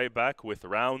be right back with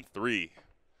round 3.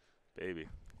 Baby.